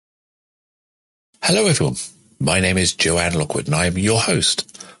Hello everyone, my name is Joanne Lockwood and I am your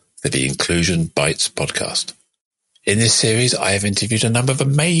host for the Inclusion Bites podcast. In this series, I have interviewed a number of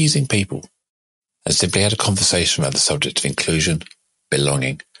amazing people and simply had a conversation around the subject of inclusion,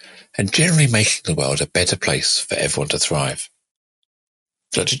 belonging, and generally making the world a better place for everyone to thrive.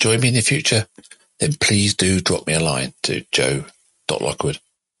 If you'd like to join me in the future, then please do drop me a line to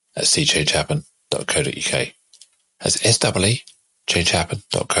joe.lockwood@seechangehappen.co.uk. That's S-E-E,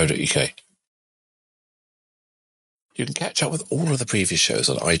 changehappen.co.uk. You can catch up with all of the previous shows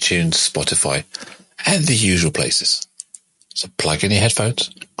on iTunes, Spotify, and the usual places. So plug in your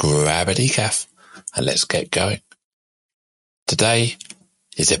headphones, grab a decaf, and let's get going. Today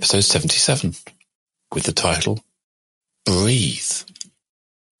is episode 77 with the title Breathe.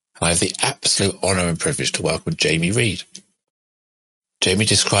 And I have the absolute honour and privilege to welcome Jamie Reid. Jamie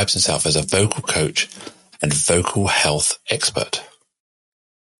describes himself as a vocal coach and vocal health expert.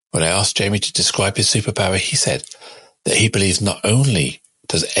 When I asked Jamie to describe his superpower, he said that he believes not only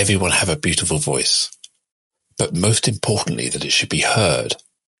does everyone have a beautiful voice, but most importantly that it should be heard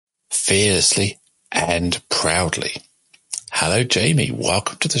fearlessly and proudly. Hello, Jamie.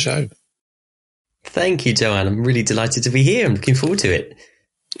 Welcome to the show. Thank you, Joanne. I'm really delighted to be here. I'm looking forward to it.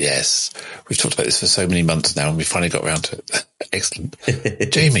 Yes, we've talked about this for so many months now and we finally got around to it. Excellent.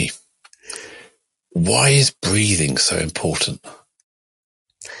 Jamie, why is breathing so important?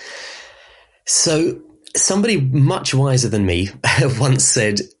 So, somebody much wiser than me once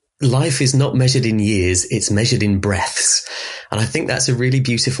said, life is not measured in years, it's measured in breaths. And I think that's a really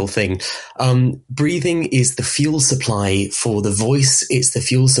beautiful thing. Breathing is the fuel supply for the voice. It's the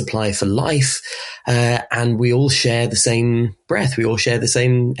fuel supply for life. And we all share the same breath. We all share the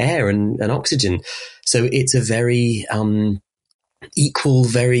same air and oxygen. So it's a very equal,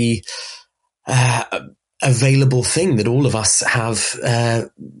 very available thing that all of us have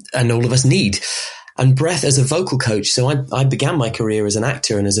and all of us need. And breath as a vocal coach. So I began my career as an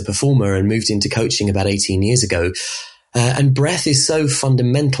actor and as a performer and moved into coaching about 18 years ago. And breath is so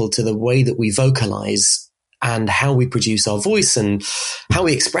fundamental to the way that we vocalize and how we produce our voice and how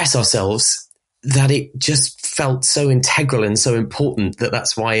we express ourselves that it just felt so integral and so important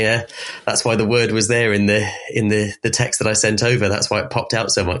that's why the word was there in the text that I sent over. That's why it popped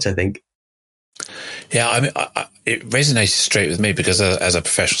out so much, I think. Yeah, I mean, it resonated straight with me because as a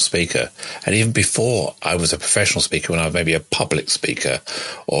professional speaker, and even before I was a professional speaker, when I was maybe a public speaker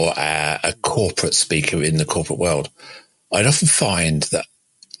or a corporate speaker in the corporate world, I'd often find that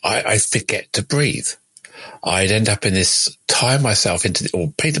I forget to breathe. I'd end up in this, painting myself into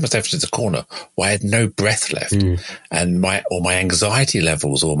the corner where I had no breath left, and my anxiety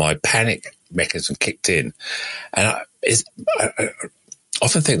levels or my panic mechanism kicked in, and I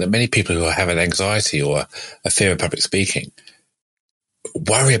often think that many people who have an anxiety or a fear of public speaking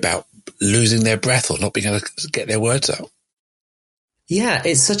worry about losing their breath or not being able to get their words out. Yeah,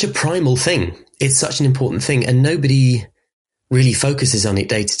 it's such a primal thing. It's such an important thing, and nobody really focuses on it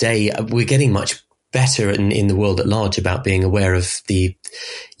day to day. We're getting much better in the world at large about being aware of the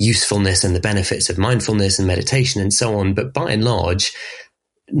usefulness and the benefits of mindfulness and meditation and so on. But by and large,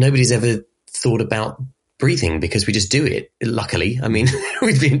 nobody's ever thought about breathing because we just do it. Luckily, I mean,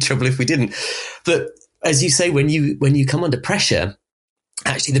 we'd be in trouble if we didn't. But as you say, when you come under pressure,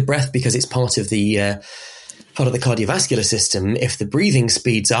 actually the breath, because it's part of the cardiovascular system, if the breathing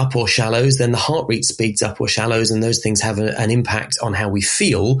speeds up or shallows, then the heart rate speeds up or shallows, and those things have an impact on how we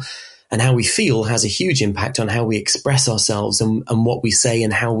feel. And how we feel has a huge impact on how we express ourselves and what we say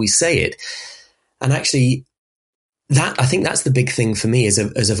and how we say it. And actually, I think that's the big thing for me as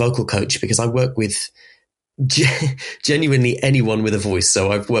a vocal coach, because I work with genuinely anyone with a voice.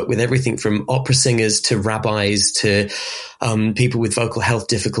 So I've worked with everything from opera singers to rabbis to people with vocal health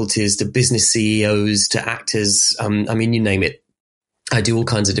difficulties to business CEOs to actors. I mean, you name it. I do all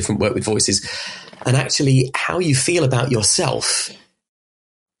kinds of different work with voices. And actually, how you feel about yourself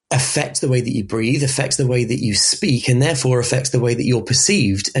affects the way that you breathe, affects the way that you speak, and therefore affects the way that you're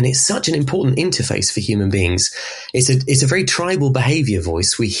perceived. And it's such an important interface for human beings. It's a very tribal behavior,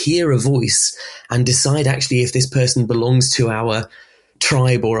 voice. We hear a voice and decide actually if this person belongs to our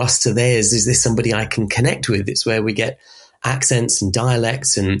tribe or us to theirs. Is this somebody I can connect with? It's where we get accents and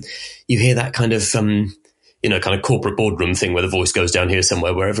dialects, and you hear that kind of kind of corporate boardroom thing where the voice goes down here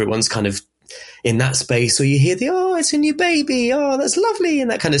somewhere where everyone's kind of in that space, or you hear it's a new baby, that's lovely,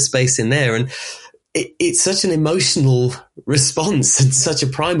 and that kind of space in there. And it's such an emotional response and such a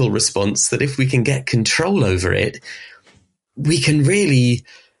primal response that if we can get control over it, we can really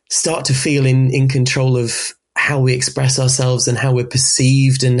start to feel in control of how we express ourselves and how we're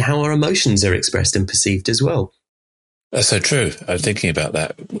perceived and how our emotions are expressed and perceived as well. That's so true. I'm thinking about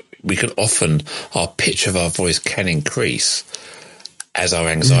that. we can often, our pitch of our voice can increase as our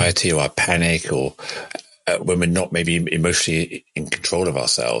anxiety or our panic or when we're not maybe emotionally in control of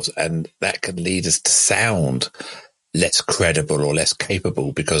ourselves. And that can lead us to sound less credible or less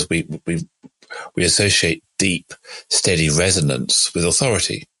capable because we associate deep, steady resonance with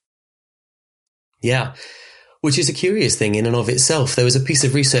authority. Yeah. Which is a curious thing in and of itself. There was a piece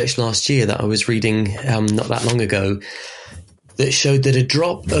of research last year that I was reading not that long ago that showed that a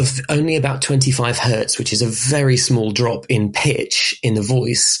drop of only about 25 hertz, which is a very small drop in pitch in the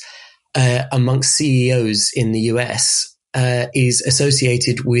voice, amongst CEOs in the US, is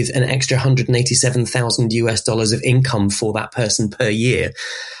associated with an extra $187,000 of income for that person per year,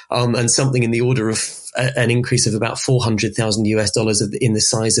 and something in the order of an increase of about $400,000 in the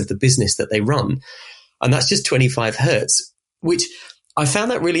size of the business that they run. And that's just 25 hertz, which I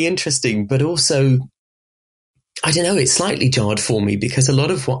found that really interesting, but also, I don't know, it slightly jarred for me because a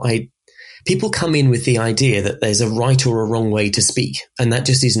lot of people come in with the idea that there's a right or a wrong way to speak. And that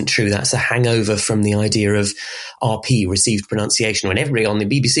just isn't true. That's a hangover from the idea of RP, received pronunciation, when everybody on the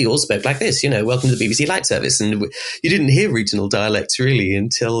BBC all spoke like this, welcome to the BBC Light Service. And you didn't hear regional dialects really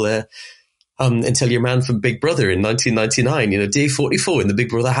until your man from Big Brother in 1999, day 44 in the Big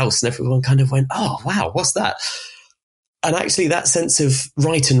Brother house, and everyone kind of went, oh, wow, what's that? And actually that sense of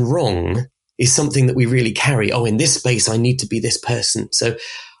right and wrong is something that we really carry. Oh, in this space, I need to be this person. So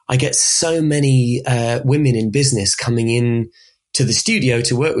I get so many women in business coming in to the studio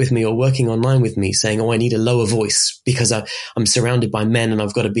to work with me or working online with me saying, oh, I need a lower voice because I'm surrounded by men and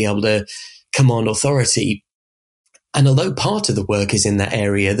I've got to be able to command authority. And although part of the work is in that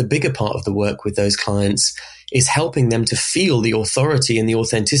area, the bigger part of the work with those clients is helping them to feel the authority and the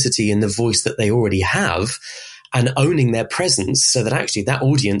authenticity in the voice that they already have and owning their presence so that actually that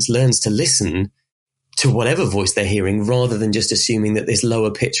audience learns to listen to whatever voice they're hearing rather than just assuming that this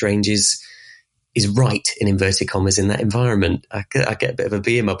lower pitch range is right, in inverted commas, in that environment. I get a bit of a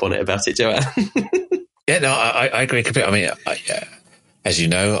beam up on it about it, Joanne. Yeah, no, I agree completely. I mean, as you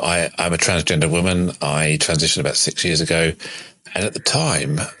know, I'm a transgender woman. I transitioned about 6 years ago. And at the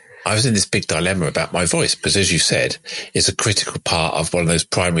time, I was in this big dilemma about my voice because, as you said, it's a critical part of one of those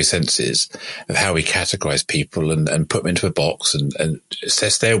primary senses of how we categorize people and put them into a box and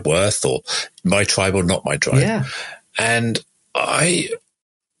assess their worth or my tribe or not my tribe. Yeah. And I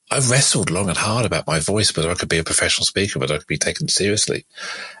wrestled long and hard about my voice, whether I could be a professional speaker, whether I could be taken seriously.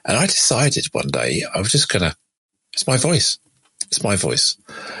 And I decided one day I was just it's my voice. It's my voice.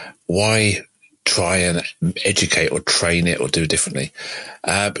 Why try and educate or train it or do it differently?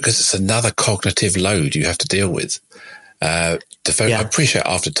 Because it's another cognitive load you have to deal with. I appreciate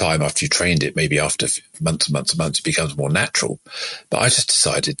after time, after you trained it, maybe after months and months and months, it becomes more natural. But I just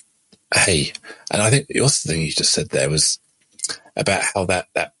decided, hey, and I think the other thing you just said there was about how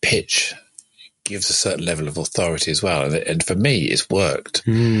that pitch gives a certain level of authority as well. And for me, it's worked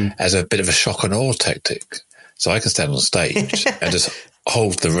as a bit of a shock and awe tactic. So I can stand on stage and just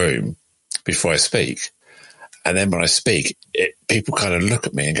hold the room before I speak. And then when I speak, people kind of look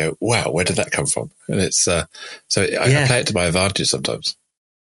at me and go, wow, where did that come from? And it's I play it to my advantage sometimes.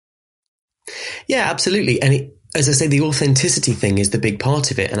 Yeah, absolutely. And as I say, the authenticity thing is the big part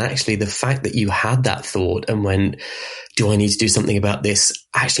of it. And actually the fact that you had that thought and went, do I need to do something about this?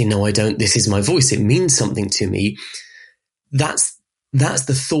 Actually, no, I don't. This is my voice. It means something to me. That's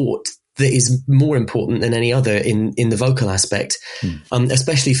the thought that is more important than any other in the vocal aspect,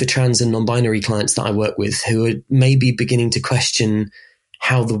 especially for trans and non-binary clients that I work with who are maybe beginning to question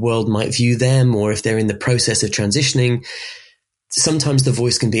how the world might view them or if they're in the process of transitioning. Sometimes the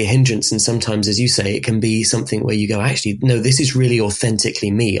voice can be a hindrance, and sometimes, as you say, it can be something where you go, actually, no, this is really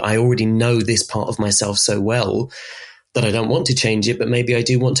authentically me. I already know this part of myself so well that I don't want to change it, but maybe I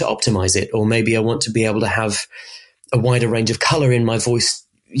do want to optimize it, or maybe I want to be able to have a wider range of color in my voice,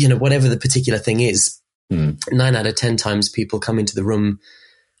 whatever the particular thing is. 9 out of 10 times people come into the room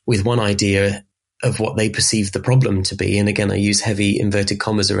with one idea of what they perceive the problem to be. And again, I use heavy inverted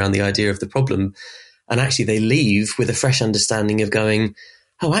commas around the idea of the problem. And actually they leave with a fresh understanding of going,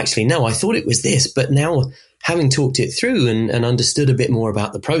 oh, actually, no, I thought it was this. But now having talked it through and understood a bit more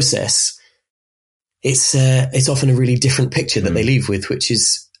about the process, it's often a really different picture that they leave with, which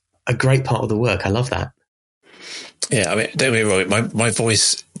is a great part of the work. I love that. Yeah, I mean, don't get me wrong, my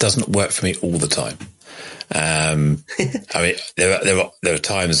voice doesn't work for me all the time. I mean, there are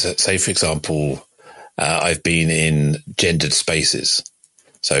times that, say, for example, I've been in gendered spaces,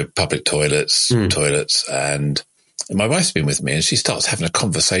 so public toilets, and my wife's been with me, and she starts having a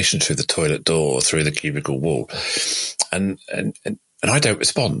conversation through the toilet door or through the cubicle wall, and I don't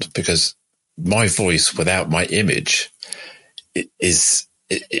respond because my voice without my image is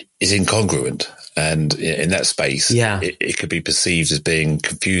is incongruent, and in that space, Yeah. it could be perceived as being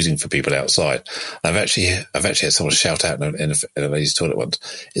confusing for people outside. I've actually had someone shout out in a ladies' toilet once,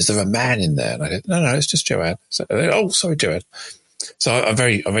 "Is there a man in there?" And I go, "No, it's just Joanne." So, "Oh, sorry, Joanne." So I'm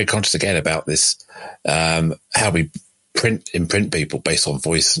very conscious again about this, how we imprint people based on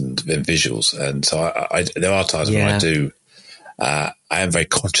voice and visuals, and so I there are times when I do. I am very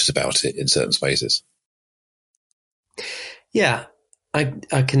conscious about it in certain spaces. Yeah, I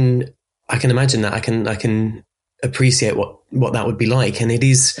can imagine that. I can appreciate what that would be like, and it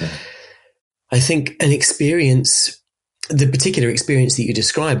is, I think, an experience. The particular experience that you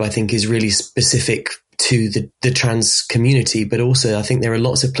describe, I think, is really specific to the trans community, but also I think there are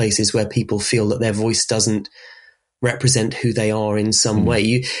lots of places where people feel that their voice doesn't represent who they are in some way.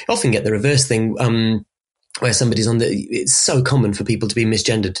 You often get the reverse thing, where somebody's it's so common for people to be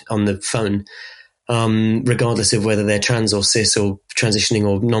misgendered on the phone, regardless of whether they're trans or cis or transitioning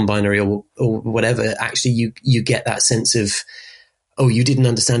or non-binary or whatever. Actually, you get that sense of, oh, you didn't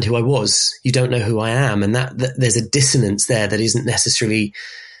understand who I was. You don't know who I am. And that there's a dissonance there that isn't necessarily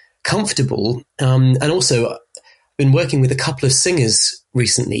comfortable. And also, I've been working with a couple of singers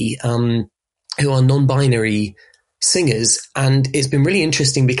recently, who are non-binary singers. And it's been really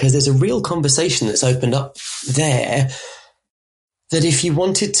interesting because there's a real conversation that's opened up there that if you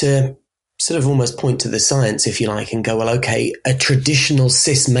wanted to sort of almost point to the science, if you like, and go, well, okay, a traditional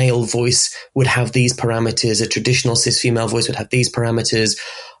cis male voice would have these parameters, a traditional cis female voice would have these parameters.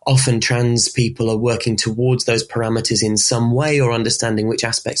 Often trans people are working towards those parameters in some way or understanding which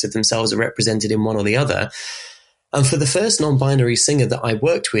aspects of themselves are represented in one or the other. And for the first non-binary singer that I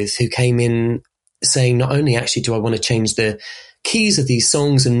worked with, who came in saying, not only actually do I want to change the keys of these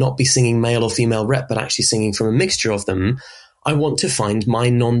songs and not be singing male or female rep, but actually singing from a mixture of them, I want to find my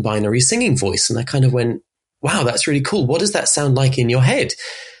non-binary singing voice. And I kind of went, wow, that's really cool. What does that sound like in your head?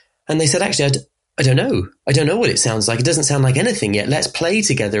 And they said, actually, I don't know. I don't know what it sounds like. It doesn't sound like anything yet. Let's play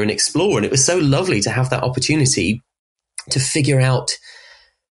together and explore. And it was so lovely to have that opportunity to figure out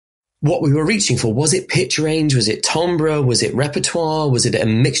what we were reaching for. Was it pitch range? Was it timbre? Was it repertoire? Was it a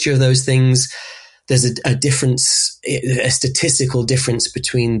mixture of those things? There's a difference, a statistical difference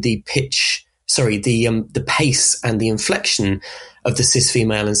between the pace and the inflection of the cis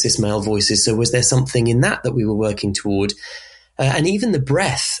female and cis male voices. So was there something in that we were working toward? And even the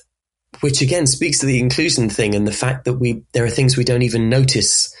breath, which again speaks to the inclusion thing and the fact that there are things we don't even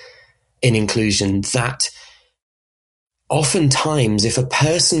notice in inclusion, that oftentimes if a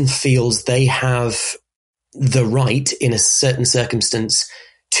person feels they have the right in a certain circumstance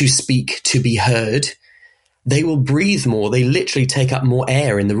to speak, to be heard, they will breathe more. They literally take up more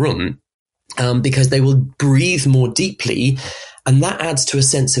air in the room, because they will breathe more deeply. And that adds to a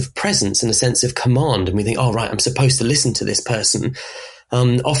sense of presence and a sense of command. And we think, oh, right, I'm supposed to listen to this person.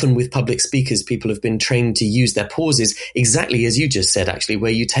 Often with public speakers, people have been trained to use their pauses exactly as you just said, actually,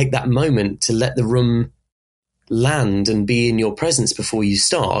 where you take that moment to let the room land and be in your presence before you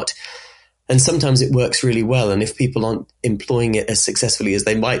start. And sometimes it works really well. And if people aren't employing it as successfully as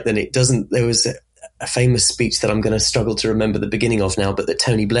they might, then it doesn't. There was a famous speech that I'm going to struggle to remember the beginning of now, but that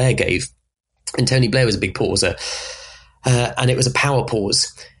Tony Blair gave. And Tony Blair was a big pauser. And it was a power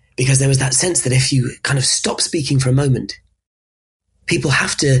pause, because there was that sense that if you kind of stop speaking for a moment, people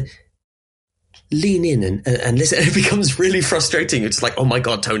have to lean in and listen. It becomes really frustrating. It's like, oh my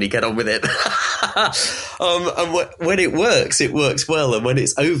God, Tony, get on with it. And when it works well. And when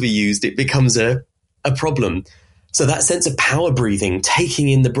it's overused, it becomes a problem. So that sense of power breathing, taking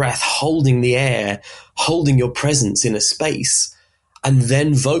in the breath, holding the air, holding your presence in a space, and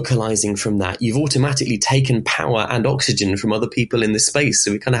then vocalizing from that, you've automatically taken power and oxygen from other people in the space.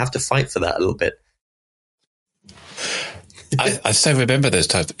 So we kind of have to fight for that a little bit. I so remember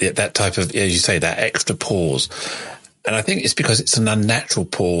that type of, as you say, that extra pause. And I think it's because it's an unnatural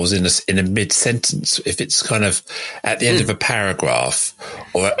pause in a mid-sentence. If it's kind of at the end of a paragraph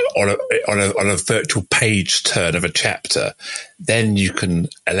or on a virtual page turn of a chapter, then you can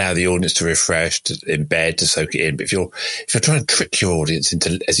allow the audience to refresh, to embed, to soak it in. But if you're trying to trick your audience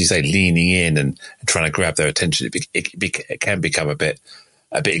into, as you say, leaning in and trying to grab their attention, it can become a bit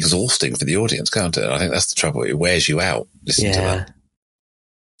exhausting for the audience, can't it? And I think that's the trouble. It wears you out listening to that.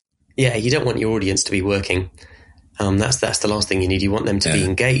 Yeah, you don't want your audience to be working. That's the last thing you need. You want them to be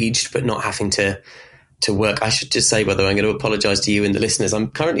engaged, but not having to work. I should just say, by the way, I'm going to apologize to you and the listeners. I'm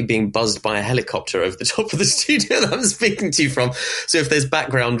currently being buzzed by a helicopter over the top of the studio that I'm speaking to you from. So if there's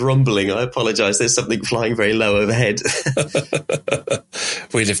background rumbling, I apologize. There's something flying very low overhead.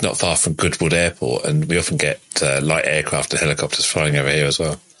 We live not far from Goodwood Airport, and we often get light aircraft and helicopters flying over here as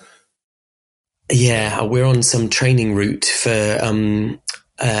well. Yeah, we're on some training route for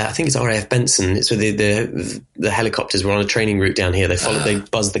I think it's RAF Benson. It's where the helicopters were on a training route down here. They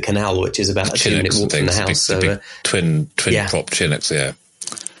buzzed the canal, which is about a 2-minute walk from the house. The big twin prop Chinooks, yeah.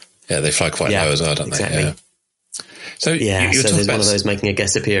 Yeah, they fly quite low as well, don't they? Yeah. So, so there's one of those making a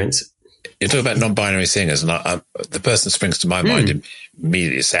guest appearance. You talk about non-binary singers, and the person that springs to my mind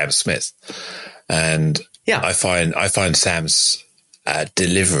immediately is Sam Smith. And I find Sam's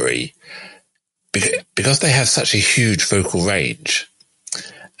delivery, because they have such a huge vocal range,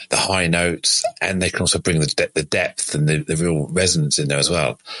 the high notes, and they can also bring the depth and the real resonance in there as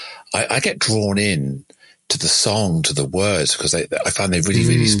well. I get drawn in to the song, to the words, because I find they really,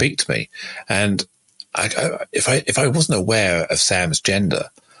 really speak to me. And if I wasn't aware of Sam's gender,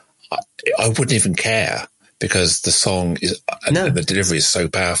 I wouldn't even care, because the song the delivery is so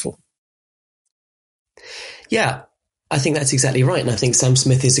powerful. Yeah, I think that's exactly right. And I think Sam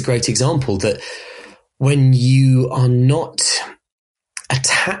Smith is a great example that when you are not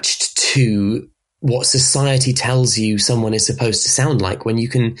attached to what society tells you someone is supposed to sound like, when you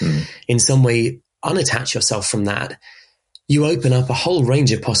can in some way unattach yourself from that, you open up a whole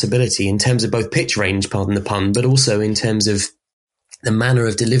range of possibility in terms of both pitch range, pardon the pun, but also in terms of the manner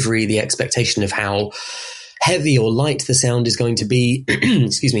of delivery, the expectation of how heavy or light the sound is going to be.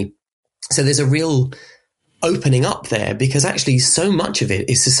 Excuse me. So there's a real opening up there, because actually so much of it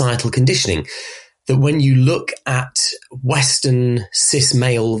is societal conditioning, that when you look at Western cis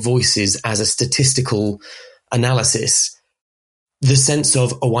male voices as a statistical analysis, the sense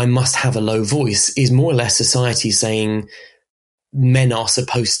of, I must have a low voice is more or less society saying men are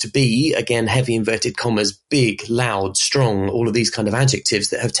supposed to be, again, heavy inverted commas, big, loud, strong, all of these kind of adjectives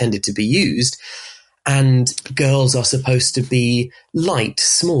that have tended to be used. And girls are supposed to be light,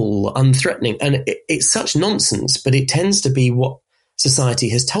 small, unthreatening. And it's such nonsense, but it tends to be what society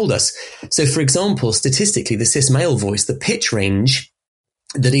has told us. So, for example, statistically, the cis male voice, the pitch range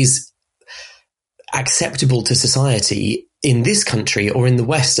that is acceptable to society in this country or in the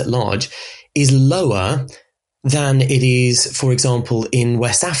West at large is lower than it is, for example, in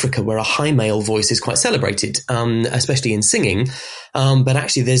West Africa, where a high male voice is quite celebrated, especially in singing. But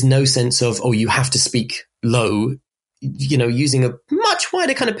actually there's no sense of, you have to speak low. Using a much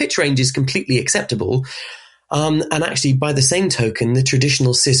wider kind of pitch range is completely acceptable. And actually, by the same token, the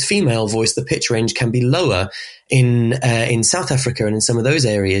traditional cis female voice, the pitch range can be lower in South Africa and in some of those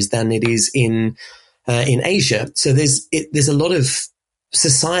areas than it is in Asia. So there's a lot of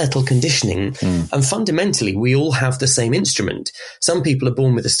societal conditioning, and fundamentally we all have the same instrument. Some people are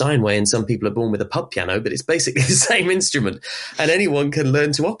born with a Steinway and some people are born with a pub piano, but it's basically the same instrument, and anyone can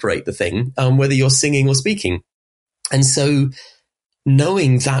learn to operate the thing, whether you're singing or speaking. And so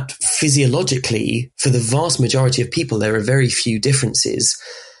knowing that physiologically, for the vast majority of people, there are very few differences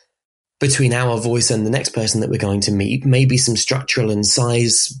between our voice and the next person that we're going to meet, maybe some structural and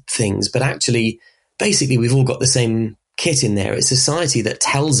size things, but actually, basically we've all got the same kit in there. It's society that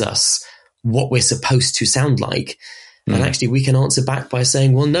tells us what we're supposed to sound like. And actually we can answer back by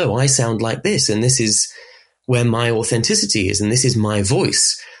saying, well, no, I sound like this, and this is where my authenticity is, and this is my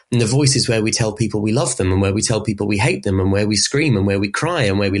voice. And the voice is where we tell people we love them, and where we tell people we hate them, and where we scream, and where we cry,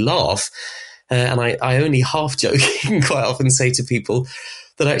 and where we laugh. And I only half joking quite often say to people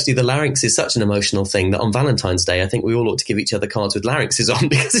that actually the larynx is such an emotional thing that on Valentine's Day, I think we all ought to give each other cards with larynxes on,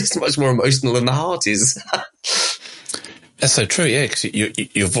 because it's much more emotional than the heart is. That's so true, yeah, because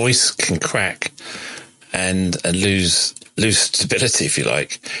your voice can crack and lose stability, if you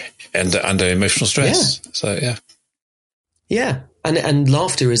like, and under emotional stress. Yeah. So, yeah. Yeah. And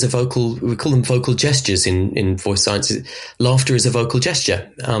laughter is we call them vocal gestures in voice science. Laughter is a vocal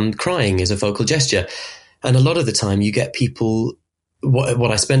gesture. Crying is a vocal gesture. And a lot of the time you get people,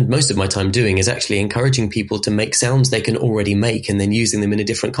 what I spend most of my time doing is actually encouraging people to make sounds they can already make and then using them in a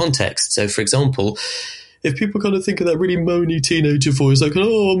different context. So, for example, if people kind of think of that really moany teenager voice, like,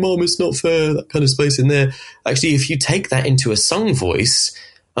 oh, mom, it's not fair, that kind of space in there. Actually, if you take that into a sung voice,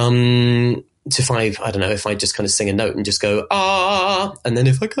 if I just kind of sing a note and just go, ah, and then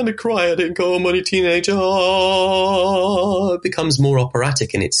if I kind of cry at it and go, oh, moany teenager, ah, it becomes more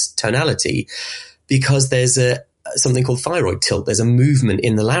operatic in its tonality, because there's something called thyroid tilt. There's a movement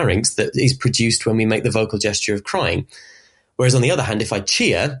in the larynx that is produced when we make the vocal gesture of crying. Whereas on the other hand, if I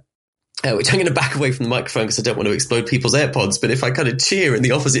cheer, which I'm going to back away from the microphone because I don't want to explode people's AirPods, but if I kind of cheer in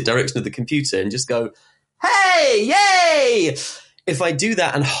the opposite direction of the computer and just go, hey, yay! If I do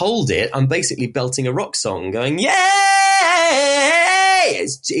that and hold it, I'm basically belting a rock song going, yay!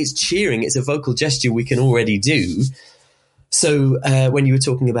 It's cheering. It's a vocal gesture we can already do. So when you were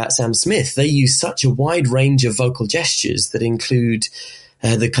talking about Sam Smith, they use such a wide range of vocal gestures that include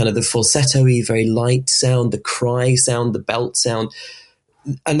the kind of the falsetto-y, very light sound, the cry sound, the belt sound,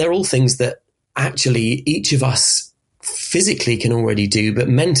 and they're all things that actually each of us physically can already do, but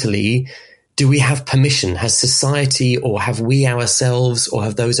mentally, do we have permission? Has society, or have we ourselves, or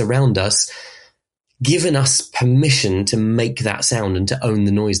have those around us given us permission to make that sound and to own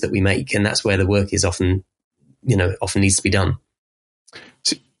the noise that we make? And that's where the work is often needs to be done.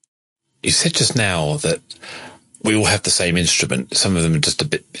 So you said just now that we all have the same instrument. Some of them are just a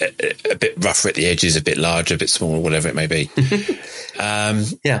bit rougher at the edges, a bit larger, a bit smaller, whatever it may be.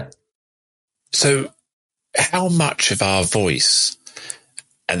 Yeah. So how much of our voice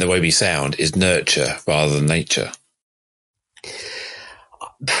and the way we sound is nurture rather than nature?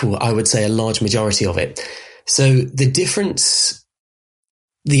 I would say a large majority of it. So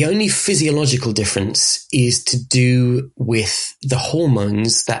the only physiological difference is to do with the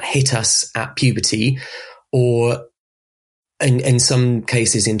hormones that hit us at puberty, or in some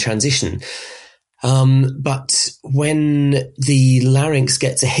cases in transition. But when the larynx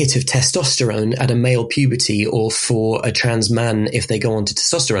gets a hit of testosterone at a male puberty, or for a trans man if they go on to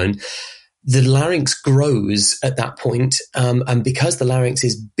testosterone, the larynx grows at that point. And because the larynx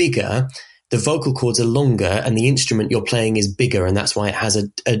is bigger, the vocal cords are longer and the instrument you're playing is bigger, and that's why it has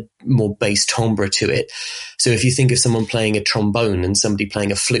a more bass timbre to it. So if you think of someone playing a trombone and somebody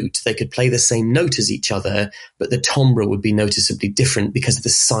playing a flute, they could play the same note as each other, but the timbre would be noticeably different because of the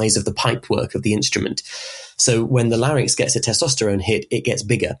size of the pipework of the instrument. So when the larynx gets a testosterone hit, it gets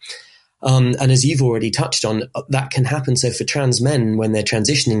bigger. And as you've already touched on, that can happen. So for trans men, when they're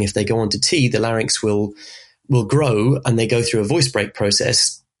transitioning, if they go on to T, the larynx will grow and they go through a voice break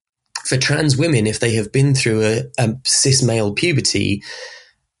process. For trans women, if they have been through a cis male puberty,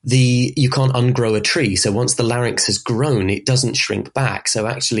 you can't ungrow a tree. So once the larynx has grown, it doesn't shrink back. So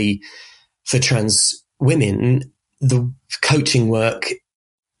actually, for trans women, the coaching work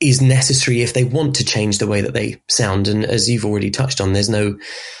is necessary if they want to change the way that they sound. And as you've already touched on, there's no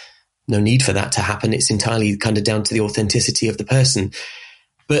need for that to happen. It's entirely kind of down to the authenticity of the person.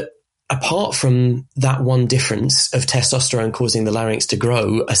 But apart from that one difference of testosterone causing the larynx to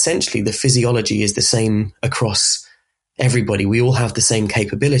grow, essentially the physiology is the same across everybody. We all have the same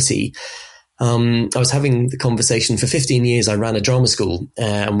capability. I was having the conversation for 15 years. I ran a drama school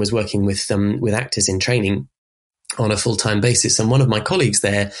and was working with actors in training on a full-time basis. And one of my colleagues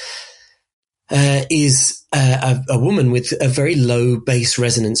there is a woman with a very low bass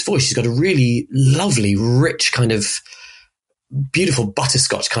resonance voice. She's got a really lovely, rich kind of beautiful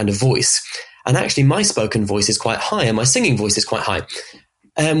butterscotch kind of voice. And actually my spoken voice is quite high and my singing voice is quite high.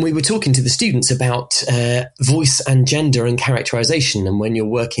 And we were talking to the students about voice and gender and characterization. And when you're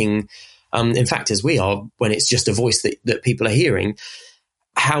working, in fact, as we are, when it's just a voice that people are hearing,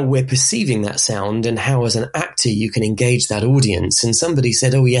 how we're perceiving that sound and how as an actor you can engage that audience. And somebody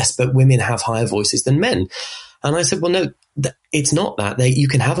said, oh yes, but women have higher voices than men. And I said, well, no, it's not that. You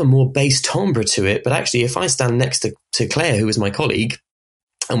can have a more bass timbre to it. But actually, if I stand next to Claire, who is my colleague,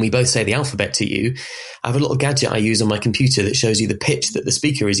 and we both say the alphabet to you, I have a little gadget I use on my computer that shows you the pitch that the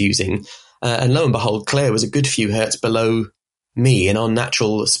speaker is using. And lo and behold, Claire was a good few hertz below me in our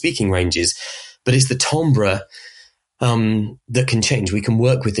natural speaking ranges. But it's the timbre that can change. We can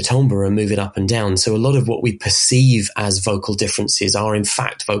work with the timbre and move it up and down. So a lot of what we perceive as vocal differences are in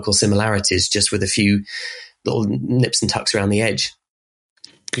fact vocal similarities, just with a few little nips and tucks around the edge.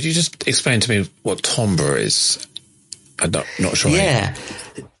 Could you just explain to me what timbre is? I'm not sure. Yeah,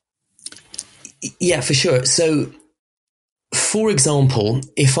 for sure. So, for example,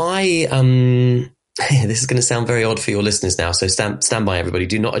 if I this is going to sound very odd for your listeners now, so stand by, everybody.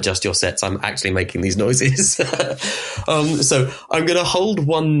 Do not adjust your sets. I'm actually making these noises. So I'm going to hold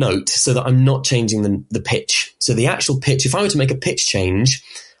one note so that I'm not changing the pitch. So the actual pitch, if I were to make a pitch change,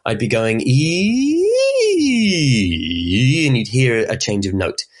 I'd be going E, and you'd hear a change of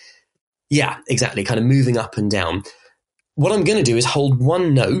note. Yeah, exactly, kind of moving up and down. What I'm going to do is hold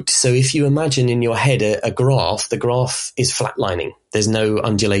one note. So if you imagine in your head a graph, the graph is flatlining. There's no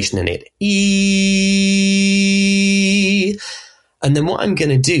undulation in it. E. And then what I'm going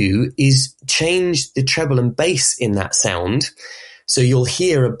to do is change the treble and bass in that sound. So you'll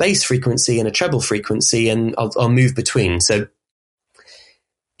hear a bass frequency and a treble frequency, and I'll move between. So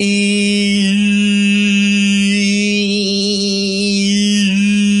E.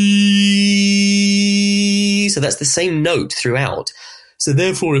 So that's the same note throughout. So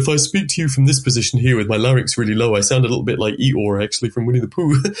therefore, if I speak to you from this position here with my larynx really low, I sound a little bit like Eeyore, actually, from Winnie the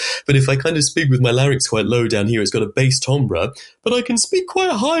Pooh. But if I kind of speak with my larynx quite low down here, it's got a bass timbre, but I can speak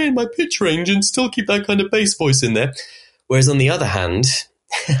quite high in my pitch range and still keep that kind of bass voice in there. Whereas on the other hand,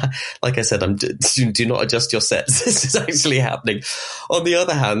 like I said, do not adjust your sets. This is actually happening. On the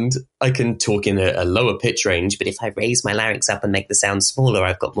other hand, I can talk in a lower pitch range, but if I raise my larynx up and make the sound smaller,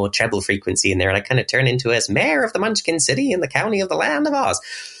 I've got more treble frequency in there, and I kind of turn into as mayor of the Munchkin City in the county of the land of Oz.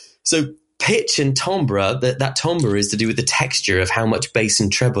 So pitch and timbre, that timbre is to do with the texture of how much bass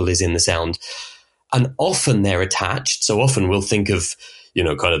and treble is in the sound. And often they're attached. So often we'll think of,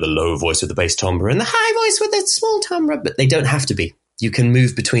 kind of the low voice with the bass timbre and the high voice with the small timbre, but they don't have to be. You can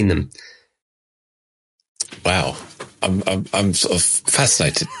move between them. Wow. I'm sort of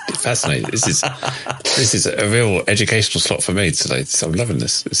fascinated. This is a real educational slot for me today. So I'm loving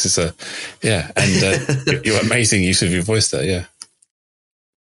this. This is and your amazing use of your voice there. Yeah.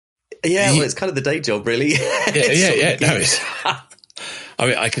 Yeah, well, it's kind of the day job, really. Yeah. No, I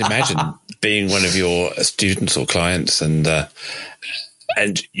mean, I can imagine being one of your students or clients, and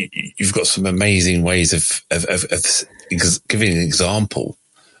you've got some amazing ways of giving an example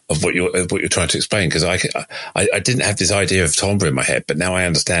of what you're trying to explain. Because I didn't have this idea of timbre in my head, but now I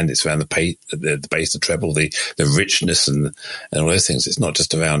understand it's around the bass, the treble, the richness, and all those things. It's not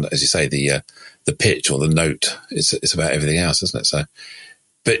just around, as you say, the pitch or the note. It's about everything else, isn't it? So,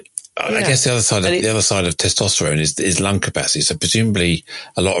 but I guess the other side of testosterone is lung capacity. So presumably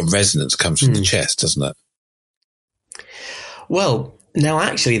a lot of resonance comes from the chest, doesn't it? Well, now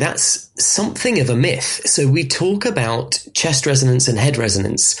actually that's something of a myth. So we talk about chest resonance and head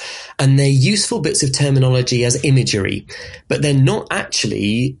resonance, and they're useful bits of terminology as imagery, but they're not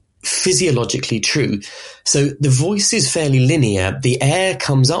actually physiologically true. So the voice is fairly linear. The air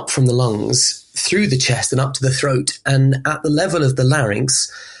comes up from the lungs through the chest and up to the throat, and at the level of the larynx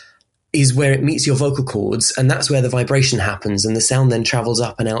is where it meets your vocal cords, and that's where the vibration happens, and the sound then travels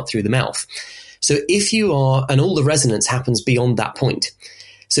up and out through the mouth. So and all the resonance happens beyond that point.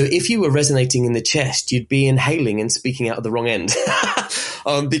 So if you were resonating in the chest, you'd be inhaling and speaking out of the wrong end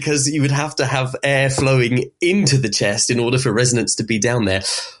because you would have to have air flowing into the chest in order for resonance to be down there.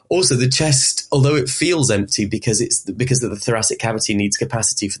 Also, the chest, although it feels empty because the thoracic cavity needs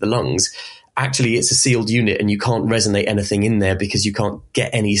capacity for the lungs, actually it's a sealed unit and you can't resonate anything in there because you can't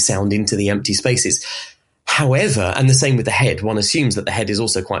get any sound into the empty spaces. However, and the same with the head, one assumes that the head is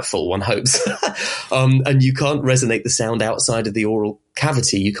also quite full, one hopes, and you can't resonate the sound outside of the oral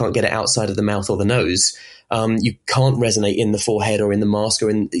cavity. You can't get it outside of the mouth or the nose. You can't resonate in the forehead or in the mask,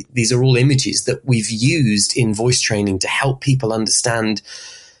 these are all images that we've used in voice training to help people understand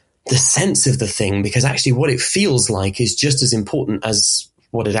the sense of the thing, because actually what it feels like is just as important as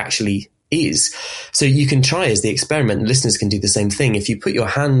what it actually is. So you can try as the experiment, and listeners can do the same thing. If you put your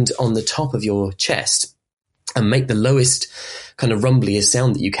hand on the top of your chest and make the lowest kind of rumbliest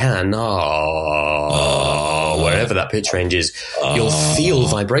sound that you can, wherever that pitch range is, you'll feel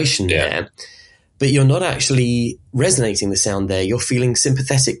vibration there, but you're not actually resonating the sound there. You're feeling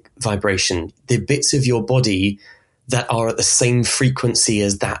sympathetic vibration. The bits of your body that are at the same frequency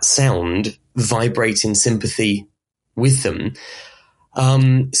as that sound vibrate in sympathy with them.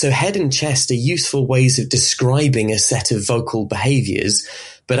 So head and chest are useful ways of describing a set of vocal behaviors,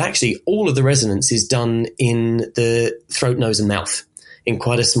 but actually all of the resonance is done in the throat, nose, and mouth in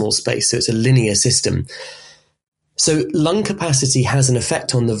quite a small space. So it's a linear system. So lung capacity has an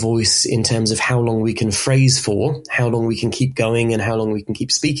effect on the voice in terms of how long we can phrase for, how long we can keep going, and how long we can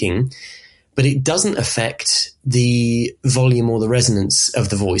keep speaking, but it doesn't affect the volume or the resonance of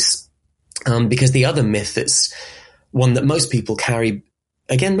the voice. Because the other myth that's one that most people carry,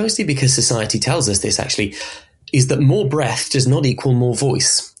 again, mostly because society tells us this actually, is that more breath does not equal more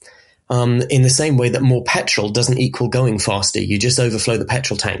voice. In the same way that more petrol doesn't equal going faster. You just overflow the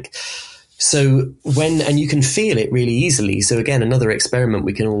petrol tank. So and you can feel it really easily. So again, another experiment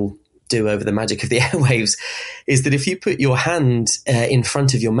we can all do over the magic of the airwaves is that if you put your hand in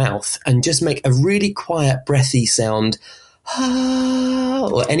front of your mouth and just make a really quiet, breathy sound,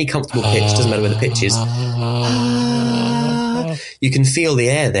 or any comfortable pitch, doesn't matter where the pitch is, you can feel the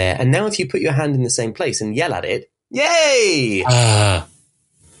air there. And now if you put your hand in the same place and yell at it, yay!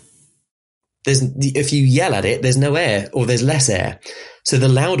 If you yell at it, there's no air or there's less air. So the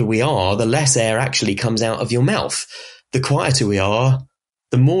louder we are, the less air actually comes out of your mouth. The quieter we are,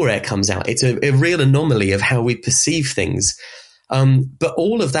 the more air comes out. It's a real anomaly of how we perceive things. But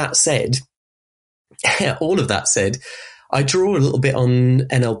all of that said, I draw a little bit on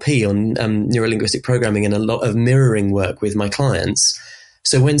NLP, on neuro-linguistic programming, and a lot of mirroring work with my clients.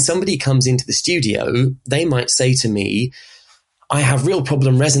 So when somebody comes into the studio, they might say to me, I have real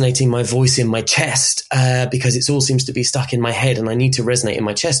problem resonating my voice in my chest because it all seems to be stuck in my head and I need to resonate in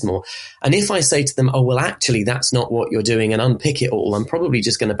my chest more. And if I say to them, oh, well, actually, that's not what you're doing, and unpick it all, I'm probably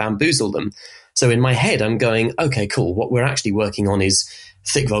just going to bamboozle them. So in my head, I'm going, okay, cool. What we're actually working on is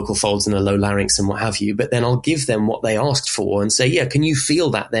thick vocal folds and a low larynx and what have you. But then I'll give them what they asked for and say, yeah, can you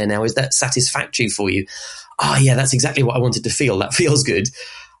feel that there now? Is that satisfactory for you? Yeah, that's exactly what I wanted to feel. That feels good.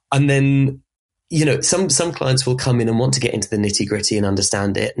 And then, some clients will come in and want to get into the nitty gritty and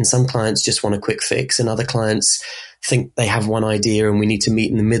understand it. And some clients just want a quick fix, and other clients think they have one idea and we need to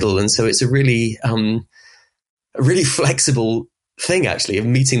meet in the middle. And so it's a really flexible thing, actually, of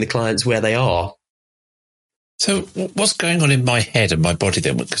meeting the clients where they are. So what's going on in my head and my body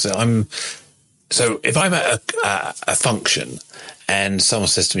then? Because if I'm at a function and someone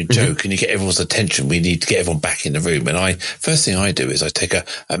says to me, Joe, can you get everyone's attention? We need to get everyone back in the room. And first thing I do is I take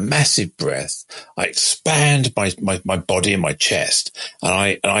a massive breath. I expand my body and my chest,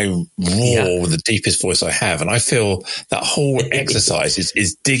 and I roar with the deepest voice I have. And I feel that whole exercise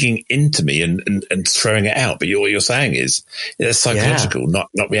is digging into me and throwing it out. But what you're saying is it's psychological, not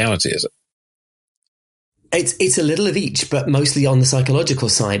reality, is it? It's a little of each, but mostly on the psychological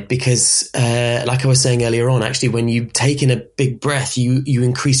side, because like I was saying earlier on, actually, when you take in a big breath, you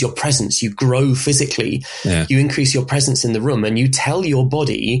increase your presence, you grow physically, you increase your presence in the room, and you tell your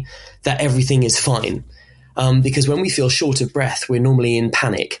body that everything is fine. Because when we feel short of breath, we're normally in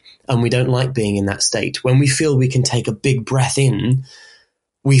panic and we don't like being in that state. When we feel we can take a big breath in,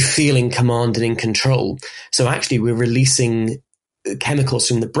 we feel in command and in control. So actually, we're releasing chemicals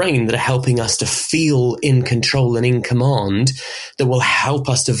from the brain that are helping us to feel in control and in command, that will help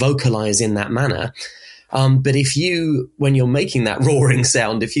us to vocalize in that manner. But when you're making that roaring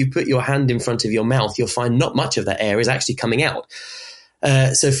sound, if you put your hand in front of your mouth, you'll find not much of that air is actually coming out.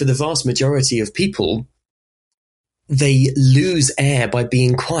 So for the vast majority of people, they lose air by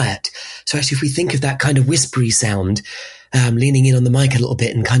being quiet. So actually, if we think of that kind of whispery sound, leaning in on the mic a little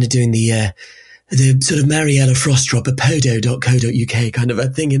bit and kind of doing the sort of Mariella Frostrop, apodo.co.uk kind of a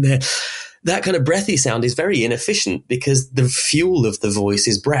thing in there. That kind of breathy sound is very inefficient because the fuel of the voice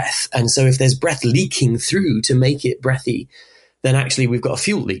is breath. And so if there's breath leaking through to make it breathy, then actually we've got a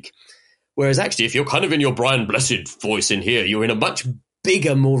fuel leak. Whereas actually, if you're kind of in your Brian Blessed voice in here, you're in a much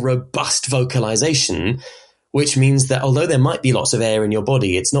bigger, more robust vocalization, which means that although there might be lots of air in your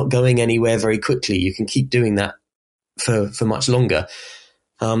body, it's not going anywhere very quickly. You can keep doing that for much longer.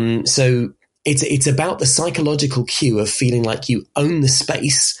 So it's about the psychological cue of feeling like you own the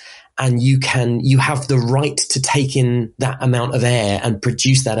space and you have the right to take in that amount of air and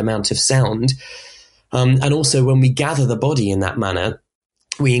produce that amount of sound. And also when we gather the body in that manner,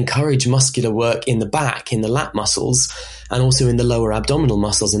 we encourage muscular work in the back, in the lat muscles, and also in the lower abdominal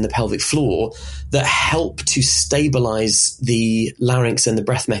muscles in the pelvic floor that help to stabilize the larynx and the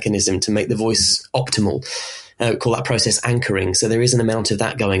breath mechanism to make the voice optimal. We call that process anchoring. So there is an amount of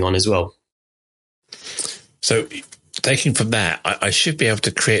that going on as well. So taking from that, I should be able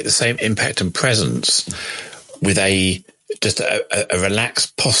to create the same impact and presence with a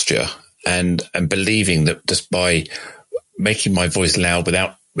relaxed posture and believing that just by making my voice loud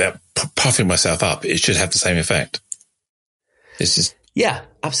without puffing myself up, it should have the same effect. Yeah,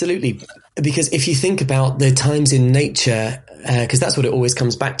 absolutely. Because if you think about the times in nature, because that's what it always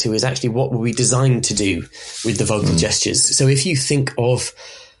comes back to, is actually what were we designed to do with the vocal gestures. So if you think of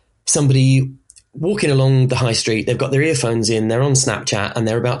somebody walking along the high street, they've got their earphones in, they're on Snapchat, and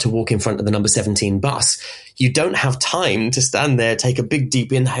they're about to walk in front of the number 17 bus. You don't have time to stand there, take a big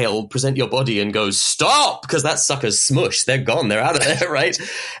deep inhale, present your body and go, stop, because that sucker's smush. They're gone. They're out of there, right?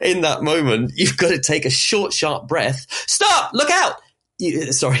 In that moment, you've got to take a short, sharp breath. Stop! Look out!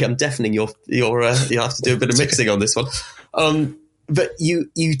 Sorry, I'm deafening you'll have to do a bit of mixing on this one. But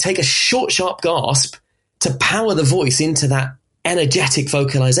you take a short, sharp gasp to power the voice into that energetic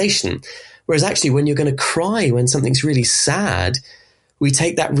vocalization. Whereas actually when you're going to cry, when something's really sad, we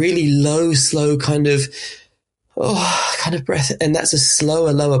take that really low, slow kind of breath. And that's a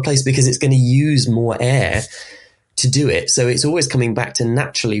slower, lower place because it's going to use more air to do it. So it's always coming back to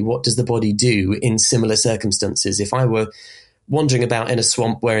naturally, what does the body do in similar circumstances? If I were wandering about in a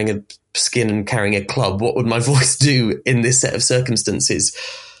swamp wearing a skin and carrying a club, what would my voice do in this set of circumstances?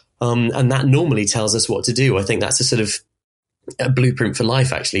 And that normally tells us what to do. I think that's a sort of a blueprint for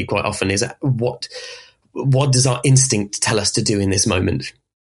life, actually, quite often, is what does our instinct tell us to do in this moment?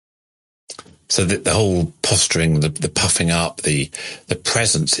 So the whole posturing, the puffing up, the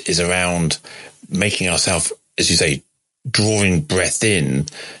presence is around making ourselves, as you say, drawing breath in.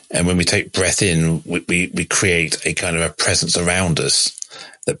 And when we take breath in, we create a kind of a presence around us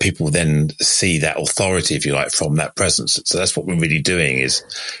that people then see that authority, if you like, from that presence. So that's what we're really doing, is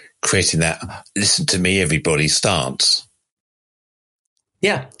creating that listen to me, everybody stance.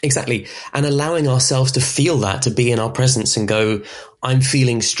 Yeah, exactly. And allowing ourselves to feel that, to be in our presence and go, I'm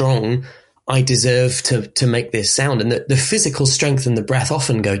feeling strong. I deserve to make this sound. And the physical strength and the breath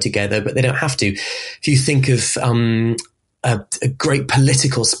often go together, but they don't have to. If you think of a great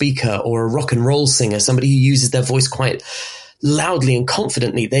political speaker or a rock and roll singer, somebody who uses their voice quite loudly and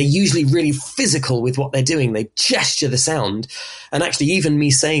confidently, they're usually really physical with what they're doing. They gesture the sound. And actually, even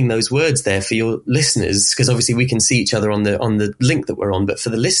me saying those words there for your listeners, because obviously we can see each other on the link that we're on, but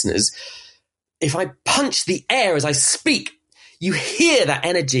for the listeners, if I punch the air as I speak, you hear that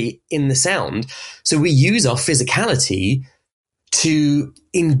energy in the sound. So we use our physicality to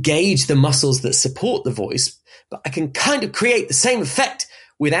engage the muscles that support the voice, but I can kind of create the same effect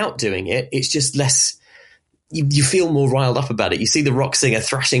without doing it. It's just less, you feel more riled up about it. You see the rock singer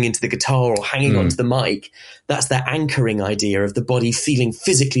thrashing into the guitar or hanging onto the mic. That's that anchoring idea of the body feeling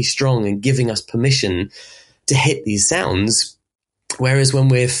physically strong and giving us permission to hit these sounds. Whereas when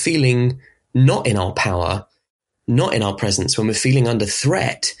we're feeling not in our power, not in our presence, when we're feeling under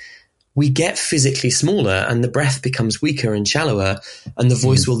threat, we get physically smaller and the breath becomes weaker and shallower, and the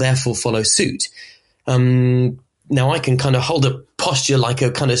voice will therefore follow suit. Now I can kind of hold a posture like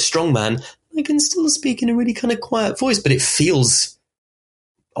a kind of strong man. I can still speak in a really kind of quiet voice, but it feels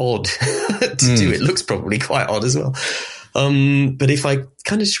odd to do. It looks probably quite odd as well. But if I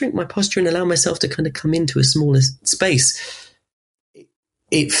kind of shrink my posture and allow myself to kind of come into a smaller space,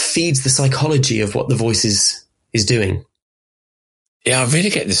 it feeds the psychology of what the voice is doing. Yeah, I really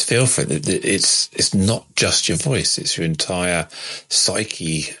get this feel for it. It's not just your voice. It's your entire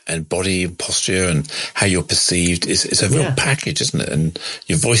psyche and body and posture and how you're perceived. It's a real package, isn't it? And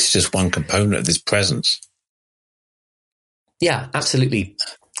your voice is just one component of this presence. Yeah, absolutely.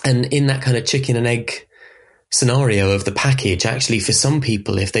 And in that kind of chicken and egg scenario of the package, actually, for some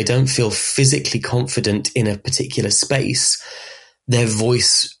people, if they don't feel physically confident in a particular space, their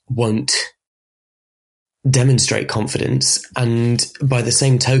voice won't demonstrate confidence. And by the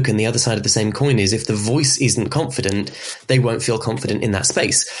same token, the other side of the same coin is if the voice isn't confident, they won't feel confident in that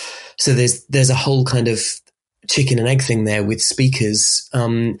space. So there's a whole kind of chicken and egg thing there with speakers.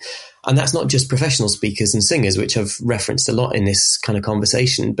 And that's not just professional speakers and singers, which I've referenced a lot in this kind of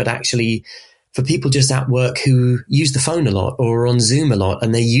conversation, but actually for people just at work who use the phone a lot or on Zoom a lot,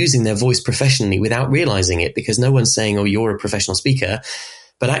 and they're using their voice professionally without realizing it, because no one's saying, oh, you're a professional speaker.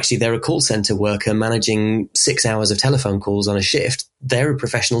 But actually, they're a call center worker managing 6 hours of telephone calls on a shift. They're a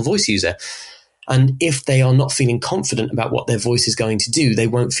professional voice user. And if they are not feeling confident about what their voice is going to do, they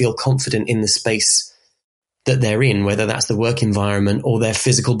won't feel confident in the space that they're in, whether that's the work environment or their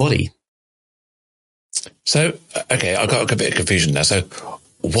physical body. So, okay, I've got a bit of confusion now. So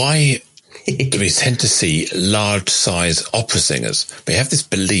why do we tend to see large-size opera singers? We have this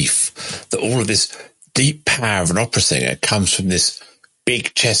belief that all of this deep power of an opera singer comes from this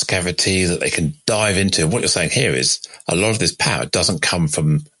big chest cavity that they can dive into. What you're saying here is a lot of this power doesn't come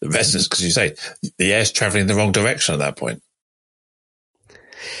from the resonance, because you say the air's traveling in the wrong direction at that point.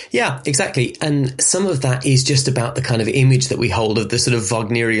 Yeah, exactly. And some of that is just about the kind of image that we hold of the sort of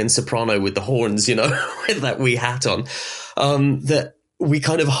Wagnerian soprano with the horns, you know, with that wee hat on, that we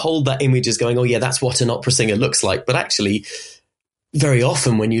kind of hold that image as going, oh yeah, that's what an opera singer looks like. But actually, very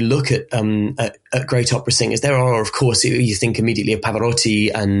often when you look at great opera singers, there are, of course, you think immediately of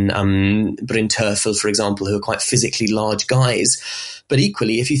Pavarotti and Bryn Terfel, for example, who are quite physically large guys. But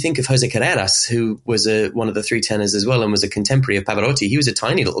equally, if you think of Jose Carreras, who was one of the three tenors as well and was a contemporary of Pavarotti, he was a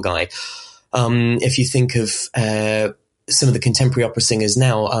tiny little guy. If you think of some of the contemporary opera singers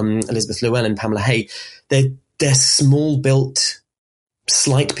now, Elizabeth Llewellyn and Pamela Hay, they're small-built,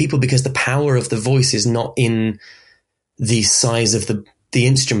 slight people, because the power of the voice is not in the size of the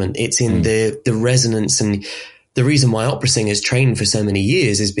instrument. It's in the resonance. And the reason why opera singers train for so many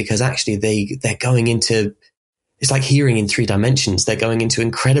years is because actually they're going into, it's like hearing in 3 dimensions. They're going into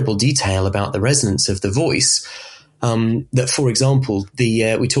incredible detail about the resonance of the voice. That, for example,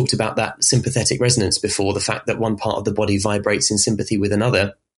 we talked about that sympathetic resonance before, the fact that one part of the body vibrates in sympathy with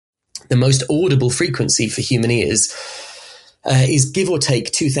another. The most audible frequency for human ears is give or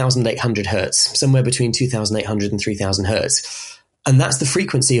take 2,800 hertz, somewhere between 2,800 and 3,000 hertz. And that's the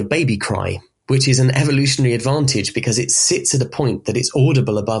frequency of baby cry, which is an evolutionary advantage because it sits at a point that it's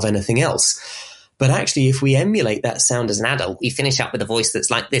audible above anything else. But actually, if we emulate that sound as an adult, we finish up with a voice that's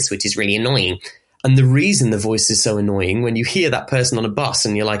like this, which is really annoying. And the reason the voice is so annoying, when you hear that person on a bus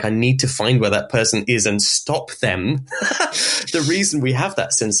and you're like, I need to find where that person is and stop them. The reason we have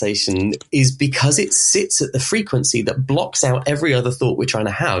that sensation is because it sits at the frequency that blocks out every other thought we're trying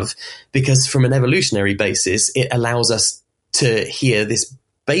to have, because from an evolutionary basis, it allows us to hear this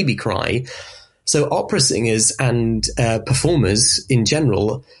baby cry. So opera singers and performers in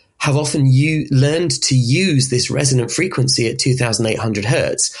general have often learned to use this resonant frequency at 2,800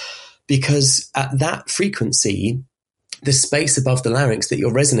 hertz, because at that frequency, the space above the larynx that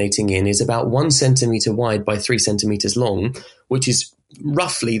you're resonating in is about 1 centimeter wide by 3 centimeters long, which is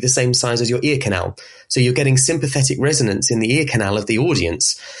roughly the same size as your ear canal. So you're getting sympathetic resonance in the ear canal of the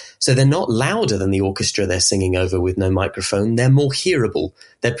audience. So they're not louder than the orchestra they're singing over with no microphone. They're more hearable.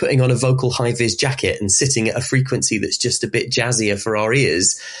 They're putting on a vocal high-vis jacket and sitting at a frequency that's just a bit jazzier for our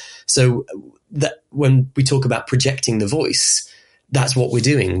ears. So that when we talk about projecting the voice, that's what we're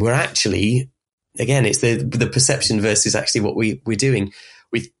doing. We're actually, again, it's the perception versus actually what we're doing.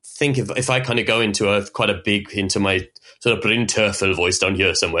 We think if I kind of go into into my sort of Brynterfel voice down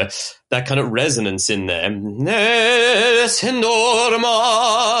here somewhere, that kind of resonance in there,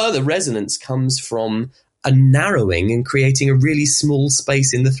 the resonance comes from a narrowing and creating a really small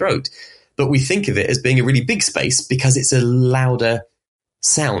space in the throat. But we think of it as being a really big space because it's a louder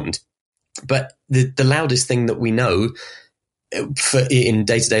sound. But the loudest thing that we know in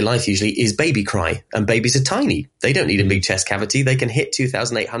day-to-day life usually is baby cry. And babies are tiny. They don't need a big chest cavity. They can hit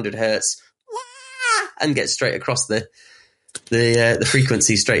 2,800 hertz and get straight across the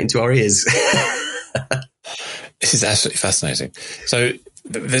frequency straight into our ears. This is absolutely fascinating. So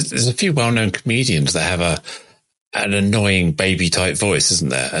there's a few well-known comedians that have an annoying baby type voice, isn't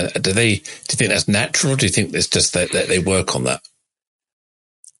there? Do you think that's natural? Or do you think it's just that they work on that?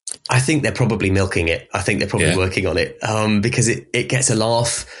 I think they're probably milking it. I think they're probably working on it because it gets a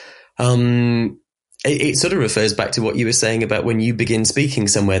laugh. It sort of refers back to what you were saying about when you begin speaking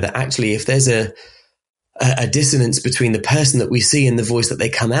somewhere, that actually if there's a dissonance between the person that we see and the voice that they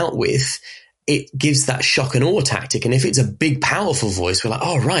come out with, it gives that shock and awe tactic. And if it's a big, powerful voice, we're like,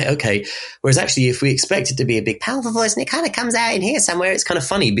 oh, right, okay. Whereas actually, if we expect it to be a big, powerful voice and it kind of comes out in here somewhere, it's kind of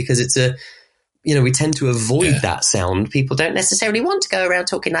funny because it's we tend to avoid that sound. People don't necessarily want to go around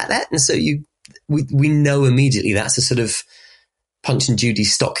talking like that. And so we know immediately that's a sort of Punch and Judy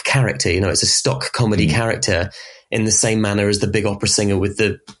stock character. It's a stock comedy character in the same manner as the big opera singer with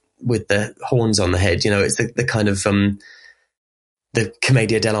the horns on the head. It's the kind of the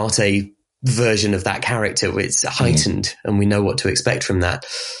Commedia dell'arte version of that character. It's heightened and we know what to expect from that.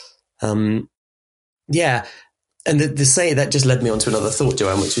 And the say that just led me on to another thought,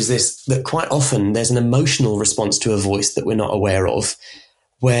 Joanne, which was this, that quite often there's an emotional response to a voice that we're not aware of,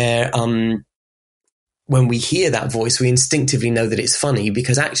 where when we hear that voice, we instinctively know that it's funny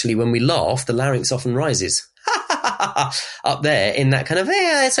because actually when we laugh, the larynx often rises up there in that kind of,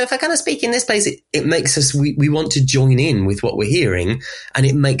 so if I kind of speak in this place, it makes us, we want to join in with what we're hearing and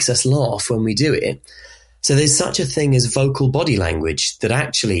it makes us laugh when we do it. So there's such a thing as vocal body language that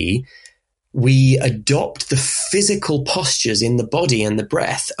actually we adopt the physical postures in the body and the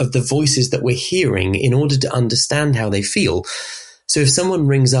breath of the voices that we're hearing in order to understand how they feel. So if someone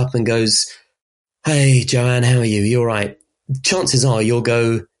rings up and goes, "Hey, Joanne, how are you? You all right?" Chances are you'll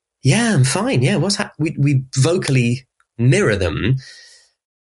go, "Yeah, I'm fine. Yeah, what's happening?" We vocally mirror them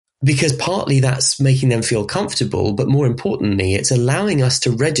because partly that's making them feel comfortable, but more importantly, it's allowing us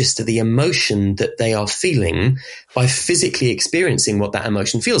to register the emotion that they are feeling by physically experiencing what that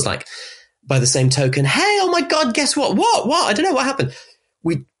emotion feels like. By the same token, "Hey, oh my God, guess what? What? I don't know what happened."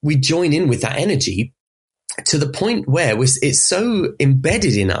 We join in with that energy to the point where it's so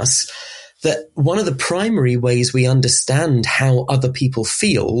embedded in us that one of the primary ways we understand how other people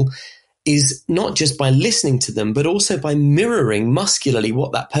feel is not just by listening to them, but also by mirroring muscularly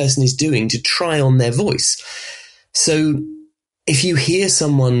what that person is doing to try on their voice. So if you hear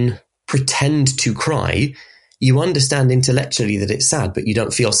someone pretend to cry, you understand intellectually that it's sad, but you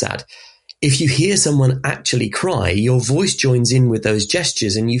don't feel sad. If you hear someone actually cry, your voice joins in with those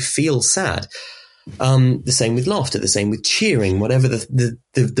gestures and you feel sad. The same with laughter, the same with cheering, whatever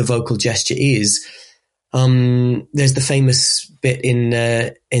the vocal gesture is. There's the famous bit in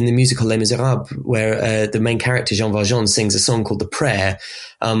the musical Les Miserables where the main character, Jean Valjean, sings a song called The Prayer.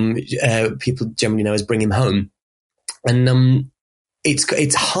 People generally know as Bring Him Home. And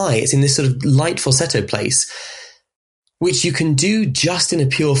it's high. It's in this sort of light falsetto place, which you can do just in a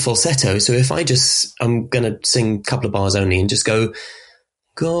pure falsetto. So if I'm going to sing a couple of bars only and just go,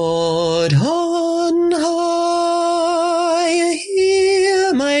 "God on high,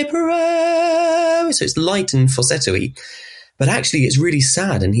 hear my prayer." So it's light and falsetto-y, but actually it's really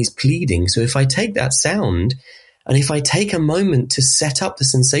sad and he's pleading. So if I take that sound and if I take a moment to set up the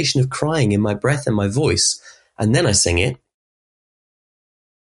sensation of crying in my breath and my voice, and then I sing it,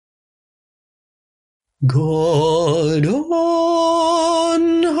 "God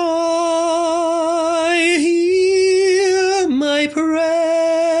on high, hear my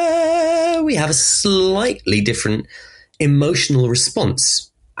prayer," we have a slightly different emotional response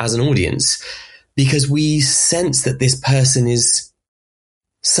as an audience because we sense that this person is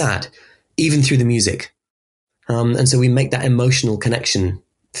sad, even through the music. And so we make that emotional connection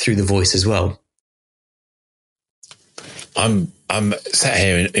through the voice as well. I'm sat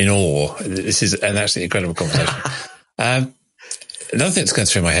here in awe. This is an absolutely incredible conversation. Another thing that's going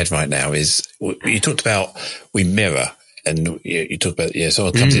through my head right now is you talked about we mirror, and you talked about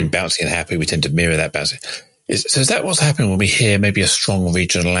someone comes in bouncy and happy. We tend to mirror that bouncy. So is that what's happening when we hear maybe a strong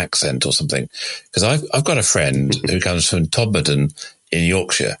regional accent or something? Because I've got a friend who comes from Todmorden in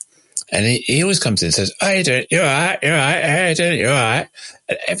Yorkshire, and he always comes in and says, "How you doing? You're all right. You're all right. How you doing? You're all right."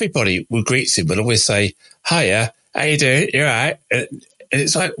 And everybody who greets him will always say, "Hiya. How you doing? You're all right." And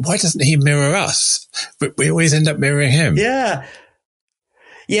it's like, why doesn't he mirror us? But we always end up mirroring him. Yeah,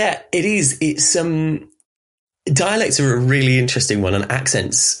 it is. It's dialects are a really interesting one, and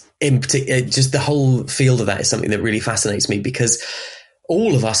accents in particular. Just the whole field of that is something that really fascinates me, because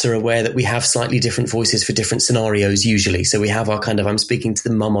all of us are aware that we have slightly different voices for different scenarios usually. So we have our kind of, I'm speaking to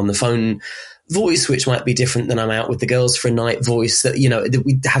the mum on the phone voice, which might be different than I'm out with the girls for a night voice, that, that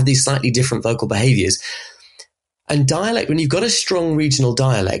we have these slightly different vocal behaviors. And dialect, when you've got a strong regional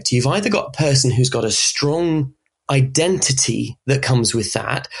dialect, you've either got a person who's got a strong identity that comes with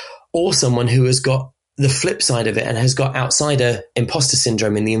that, or someone who has got the flip side of it and has got outsider imposter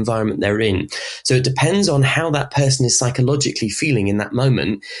syndrome in the environment they're in. So it depends on how that person is psychologically feeling in that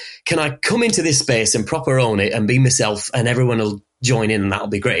moment. Can I come into this space and proper own it and be myself and everyone will join in and that'll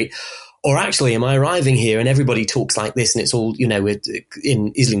be great? Or actually, am I arriving here and everybody talks like this and it's all,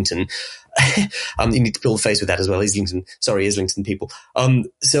 in Islington? You need to build a face with that as well. Islington people.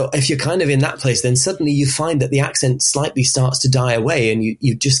 So if you're kind of in that place, then suddenly you find that the accent slightly starts to die away and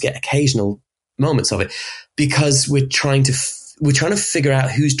you just get occasional moments of it, because we're trying to figure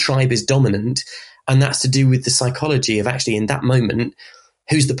out whose tribe is dominant. And that's to do with the psychology of actually in that moment,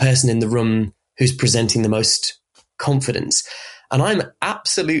 who's the person in the room who's presenting the most confidence. And I'm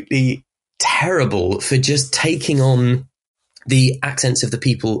absolutely terrible for just taking on the accents of the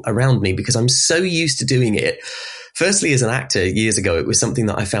people around me, because I'm so used to doing it. Firstly, as an actor years ago, it was something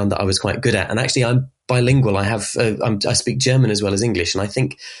that I found that I was quite good at. And actually, I'm bilingual. I speak German as well as English. And I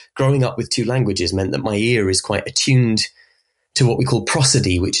think growing up with two languages meant that my ear is quite attuned to what we call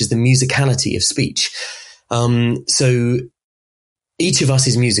prosody, which is the musicality of speech. So each of us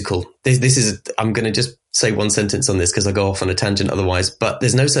is musical. I'm going to just say one sentence on this because I go off on a tangent otherwise, but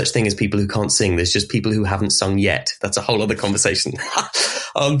there's no such thing as people who can't sing. There's just people who haven't sung yet. That's a whole other conversation.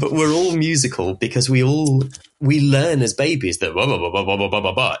 But we're all musical because we learn as babies that blah, blah, blah, blah, blah, blah,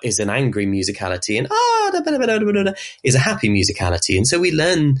 blah, blah, is an angry musicality and is a happy musicality. And so we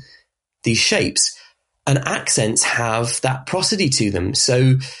learn these shapes, and accents have that prosody to them.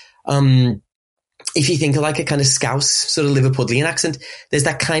 So, if you think of like a kind of Scouse sort of Liverpudlian accent, there's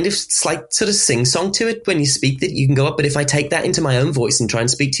that kind of slight sort of sing-song to it when you speak that you can go up. But if I take that into my own voice and try and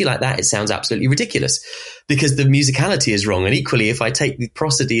speak to you like that, it sounds absolutely ridiculous because the musicality is wrong. And equally, if I take the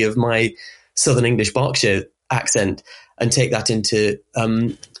prosody of my Southern English Berkshire accent and take that into,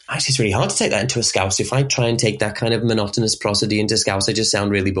 actually it's really hard to take that into a Scouse. If I try and take that kind of monotonous prosody into Scouse, I just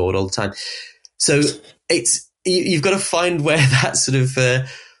sound really bored all the time. So you've got to find where that sort of,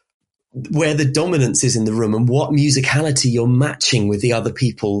 where the dominance is in the room and what musicality you're matching with the other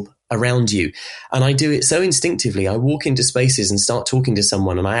people around you. And I do it so instinctively. I walk into spaces and start talking to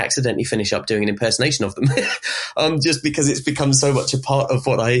someone and I accidentally finish up doing an impersonation of them just because it's become so much a part of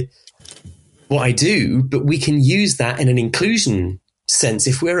what I do. But we can use that in an inclusion sense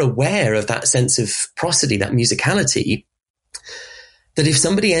if we're aware of that sense of prosody, that musicality, that if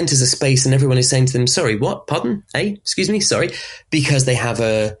somebody enters a space and everyone is saying to them, sorry, what? Pardon? Hey, excuse me, sorry, because they have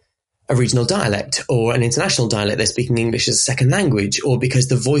a regional dialect or an international dialect, they're speaking English as a second language, or because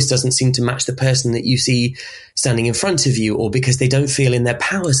the voice doesn't seem to match the person that you see standing in front of you, or because they don't feel in their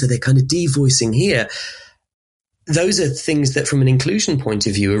power, so they're kind of devoicing here. Those are things that from an inclusion point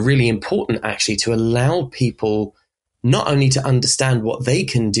of view are really important actually to allow people not only to understand what they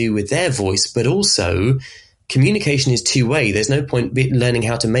can do with their voice, but also communication is two-way. There's no point learning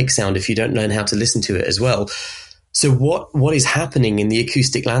how to make sound if you don't learn how to listen to it as well. So what is happening in the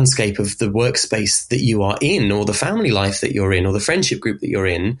acoustic landscape of the workspace that you are in, or the family life that you're in, or the friendship group that you're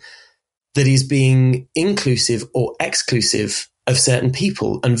in, that is being inclusive or exclusive of certain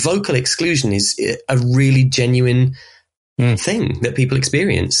people? And vocal exclusion is a really genuine thing that people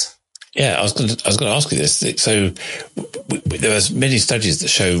experience. Yeah, I was going to ask you this. So there are many studies that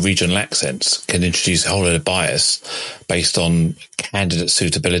show regional accents can introduce a whole lot of bias based on candidate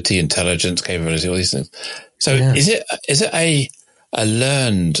suitability, intelligence, capability, all these things. So is it a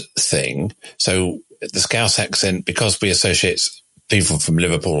learned thing? So the Scouse accent, because we associate people from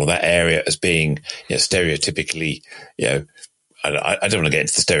Liverpool or that area as being stereotypically, I don't want to get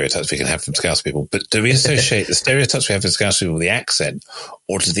into the stereotypes we can have from Scouse people, but do we associate the stereotypes we have from Scouse people with the accent,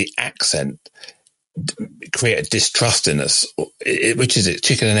 or does the accent create a distrust in us? Which is it,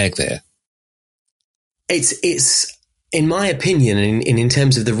 chicken and egg there? It's in my opinion, in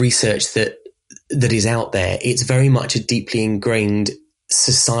terms of the research that is out there, it's very much a deeply ingrained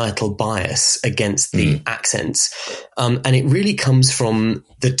societal bias against the accents. And it really comes from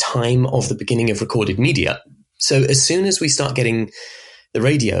the time of the beginning of recorded media. So as soon as we start getting the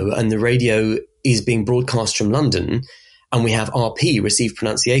radio, and the radio is being broadcast from London, and we have RP, received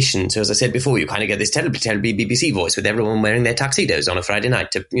pronunciation. So as I said before, you kind of get this terribly BBC voice with everyone wearing their tuxedos on a Friday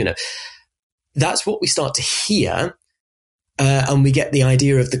night. That's what we start to hear. And we get the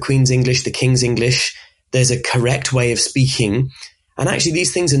idea of the Queen's English, the King's English. There's a correct way of speaking. And actually,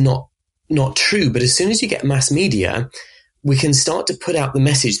 these things are not true. But as soon as you get mass media, we can start to put out the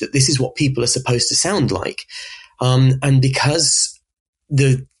message that this is what people are supposed to sound like. And because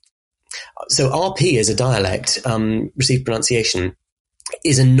so RP as a dialect, received pronunciation,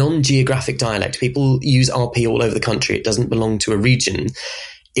 is a non-geographic dialect. People use RP all over the country. It doesn't belong to a region.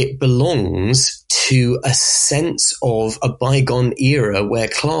 It belongs to a sense of a bygone era where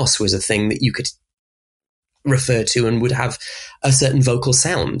class was a thing that you could refer to and would have a certain vocal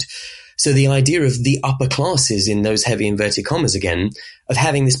sound. So the idea of the upper classes, in those heavy inverted commas again, of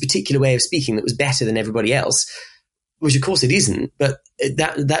having this particular way of speaking that was better than everybody else, which of course it isn't, but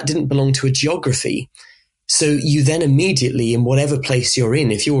that didn't belong to a geography. So you then immediately, in whatever place you're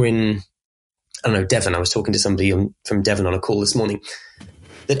in, if you're in, I don't know, Devon, I was talking to somebody from Devon on a call this morning,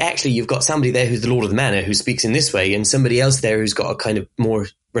 that actually you've got somebody there who's the Lord of the Manor who speaks in this way, and somebody else there who's got a kind of more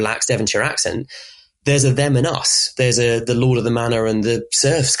relaxed Devonshire accent. There's a them and us. There's the Lord of the Manor and the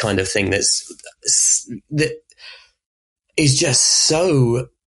serfs kind of thing that is just so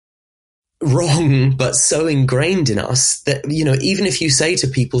wrong, but so ingrained in us that, even if you say to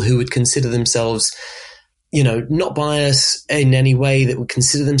people who would consider themselves, not biased in any way, that would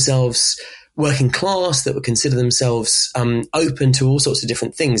consider themselves working class, that would consider themselves open to all sorts of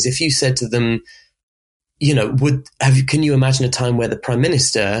different things, if you said to them, can you imagine a time where the Prime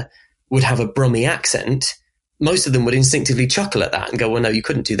Minister would have a Brummie accent? Most of them would instinctively chuckle at that and go, well, no, you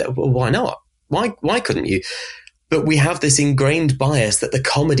couldn't do that. Well, why not? Why couldn't you? But we have this ingrained bias that the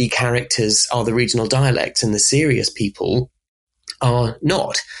comedy characters are the regional dialects and the serious people are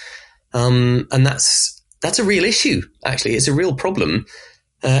not. And that's a real issue, actually. It's a real problem.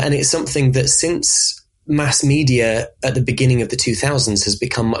 And it's something that since mass media at the beginning of the 2000s has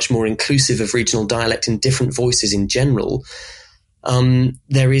become much more inclusive of regional dialect and different voices in general,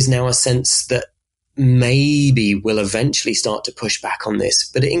 there is now a sense that maybe we'll eventually start to push back on this.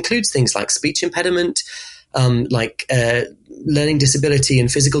 But it includes things like speech impediment, like learning disability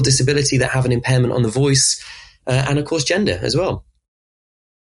and physical disability that have an impairment on the voice, and of course gender as well.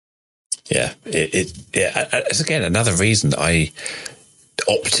 Yeah, it's again another reason I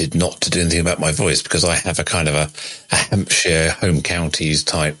opted not to do anything about my voice, because I have a kind of a Hampshire home counties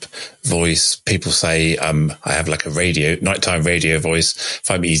type voice. People say I have like a nighttime radio voice. If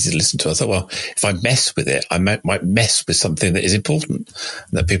I'm easy to listen to, I thought, well, if I mess with it, I might mess with something that is important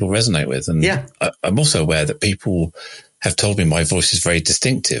and that people resonate with. And yeah. I'm also aware that people have told me my voice is very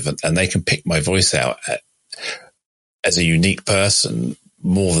distinctive, and they can pick my voice out as a unique person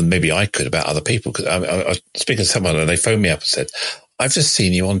more than maybe I could about other people. Because I was speaking to someone and they phoned me up and said, I've just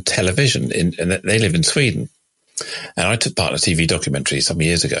seen you on television, and they live in Sweden. And I took part in a TV documentary some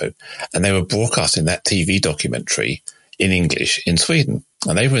years ago, and they were broadcasting that TV documentary in English in Sweden.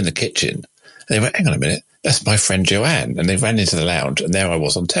 And they were in the kitchen, and they went, hang on a minute, that's my friend Joanne. And they ran into the lounge, and there I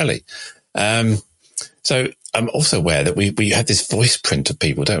was on telly. So I'm also aware that we have this voice print of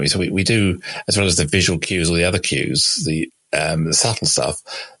people, don't we? So we do, as well as the visual cues or the other cues, the subtle stuff,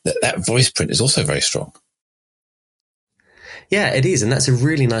 that voice print is also very strong. Yeah, it is. And that's a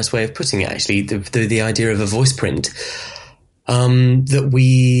really nice way of putting it, actually, the idea of a voice print, that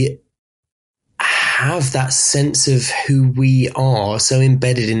we have that sense of who we are so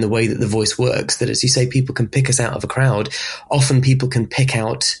embedded in the way that the voice works that, as you say, people can pick us out of a crowd. Often people can pick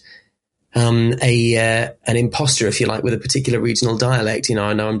out an imposter, if you like, with a particular regional dialect.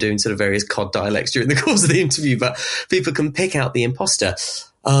 I know I'm doing sort of various cod dialects during the course of the interview, but people can pick out the imposter.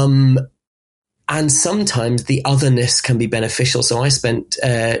 And sometimes the otherness can be beneficial. So I spent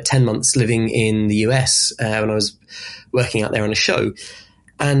 10 months living in the US when I was working out there on a show.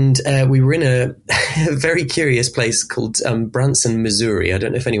 And we were in a very curious place called Branson, Missouri. I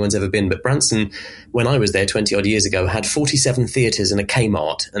don't know if anyone's ever been, but Branson, when I was there 20 odd years ago, had 47 theatres and a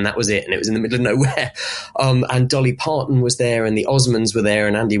Kmart, and that was it. And it was in the middle of nowhere. And Dolly Parton was there, and the Osmonds were there,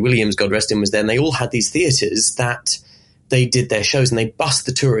 and Andy Williams, God rest him, was there. And they all had these theatres that they did their shows and they bussed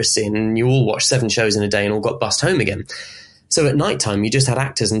the tourists in, and you all watched 7 shows in a day and all got bussed home again. So at night time, you just had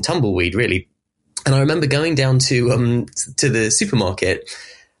actors and tumbleweed, really. And I remember going down to the supermarket,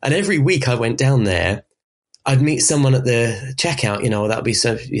 and every week I went down there, I'd meet someone at the checkout, that'd be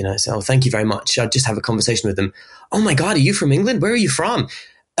so, so thank you very much. I'd just have a conversation with them. Oh my God, are you from England? Where are you from?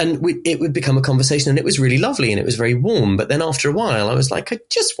 And it would become a conversation, and it was really lovely and it was very warm. But then after a while, I was like, I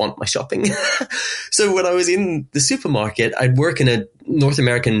just want my shopping. So when I was in the supermarket, I'd work in a North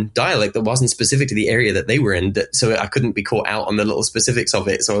American dialect that wasn't specific to the area that they were in. So I couldn't be caught out on the little specifics of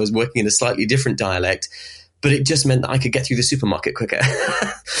it. So I was working in a slightly different dialect, but it just meant that I could get through the supermarket quicker.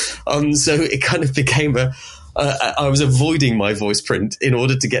 So it kind of became I was avoiding my voice print in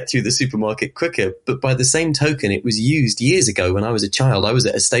order to get through the supermarket quicker. But by the same token, it was used years ago when I was a child. I was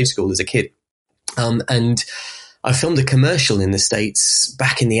at a stage school as a kid. And I filmed a commercial in the States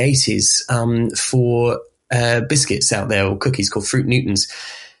back in the 80s for biscuits out there, or cookies, called Fruit Newtons.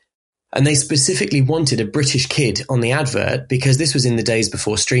 And they specifically wanted a British kid on the advert because this was in the days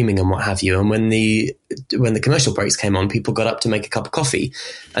before streaming and what have you. And when the commercial breaks came on, people got up to make a cup of coffee,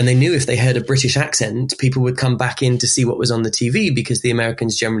 and they knew if they heard a British accent, people would come back in to see what was on the TV, because the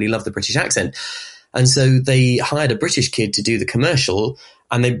Americans generally love the British accent. And so they hired a British kid to do the commercial,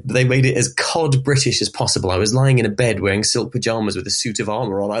 and they made it as cod British as possible. I was lying in a bed wearing silk pajamas with a suit of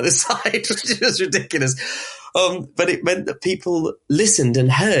armor on either side, which was ridiculous. But it meant that people listened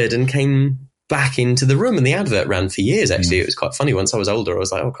and heard and came back into the room, and the advert ran for years, actually. It was quite funny. Once I was older, I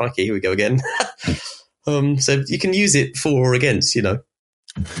was like, oh, crikey, here we go again. So you can use it for or against, Yeah,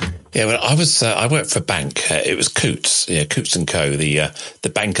 well, I worked for a bank. It was Coutts, Coutts and Co., the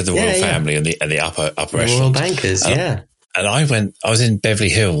bank of the royal family and the upper echelons. Royal bankers, And I was in Beverly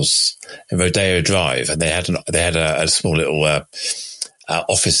Hills in Rodeo Drive, and they had a small little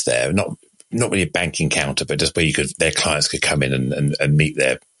office there, not really a banking counter, but just where their clients could come in and meet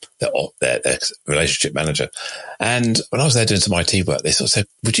their relationship manager. And when I was there doing some IT work, they sort of said,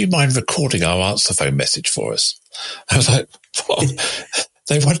 would you mind recording our answer phone message for us? I was like, what?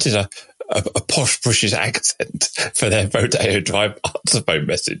 They wanted a posh British accent for their Rodeo Drive answer phone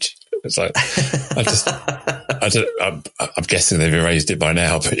message. It's like, I'm guessing they've erased it by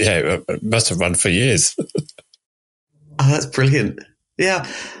now, but yeah, it must have run for years. Oh, that's brilliant. Yeah.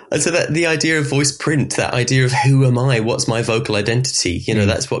 And so that the idea of voice print, that idea of who am I, what's my vocal identity,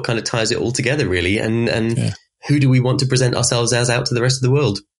 that's what kind of ties it all together, really. And who do we want to present ourselves as out to the rest of the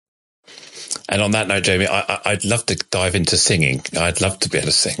world? And on that note, Jamie, I'd love to dive into singing. I'd love to be able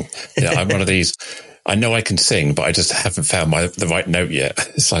to sing. I'm one of these, I know I can sing, but I just haven't found the right note yet.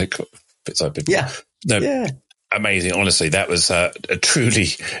 It's like, amazing. Honestly, that was a truly,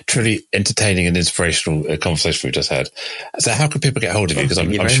 truly entertaining and inspirational conversation we just had. So how can people get hold of you? Because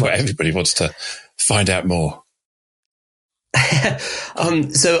I'm sure everybody wants to find out more.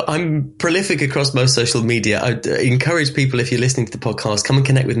 So I'm prolific across most social media. I encourage people, if you're listening to the podcast, come and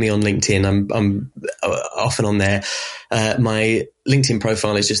connect with me on LinkedIn. I'm often on there. My LinkedIn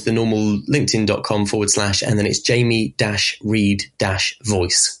profile is just the normal linkedin.com/ and then it's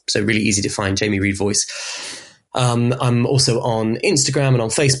Jamie-Reid-voice. So really easy to find, Jamie Reid Voice. I'm also on Instagram and on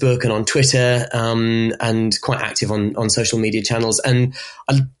Facebook and on Twitter, and quite active on social media channels. And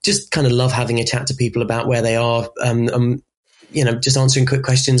I just kind of love having a chat to people about where they are. Just answering quick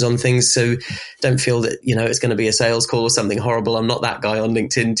questions on things. So don't feel that, it's going to be a sales call or something horrible. I'm not that guy on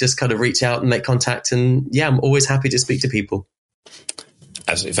LinkedIn. Just kind of reach out and make contact. And I'm always happy to speak to people.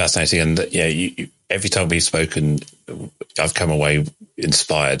 Absolutely fascinating. And you, every time we've spoken, I've come away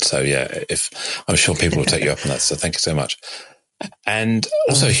inspired. So I'm sure people will take you up on that. So thank you so much. And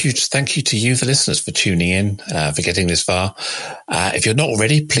also a huge thank you to you, the listeners, for tuning in, for getting this far. If you're not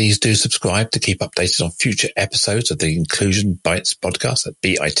already, please do subscribe to keep updated on future episodes of the Inclusion Bites podcast at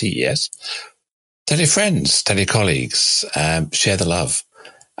BITES. Tell your friends, tell your colleagues, share the love.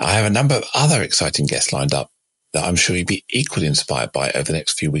 I have a number of other exciting guests lined up that I'm sure you'll be equally inspired by over the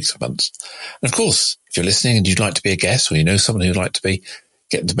next few weeks or months. And of course, if you're listening and you'd like to be a guest, or you know someone who'd like to be,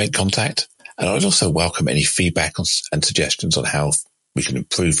 get them to make contact. And I'd also welcome any feedback and suggestions on how we can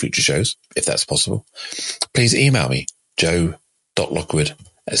improve future shows, if that's possible. Please email me,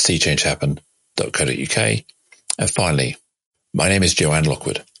 joe.lockwood@seechangehappen.co.uk. And finally, my name is Joanne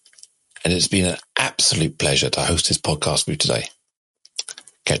Lockwood, and it's been an absolute pleasure to host this podcast with you today.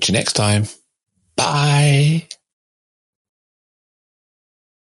 Catch you next time. Bye.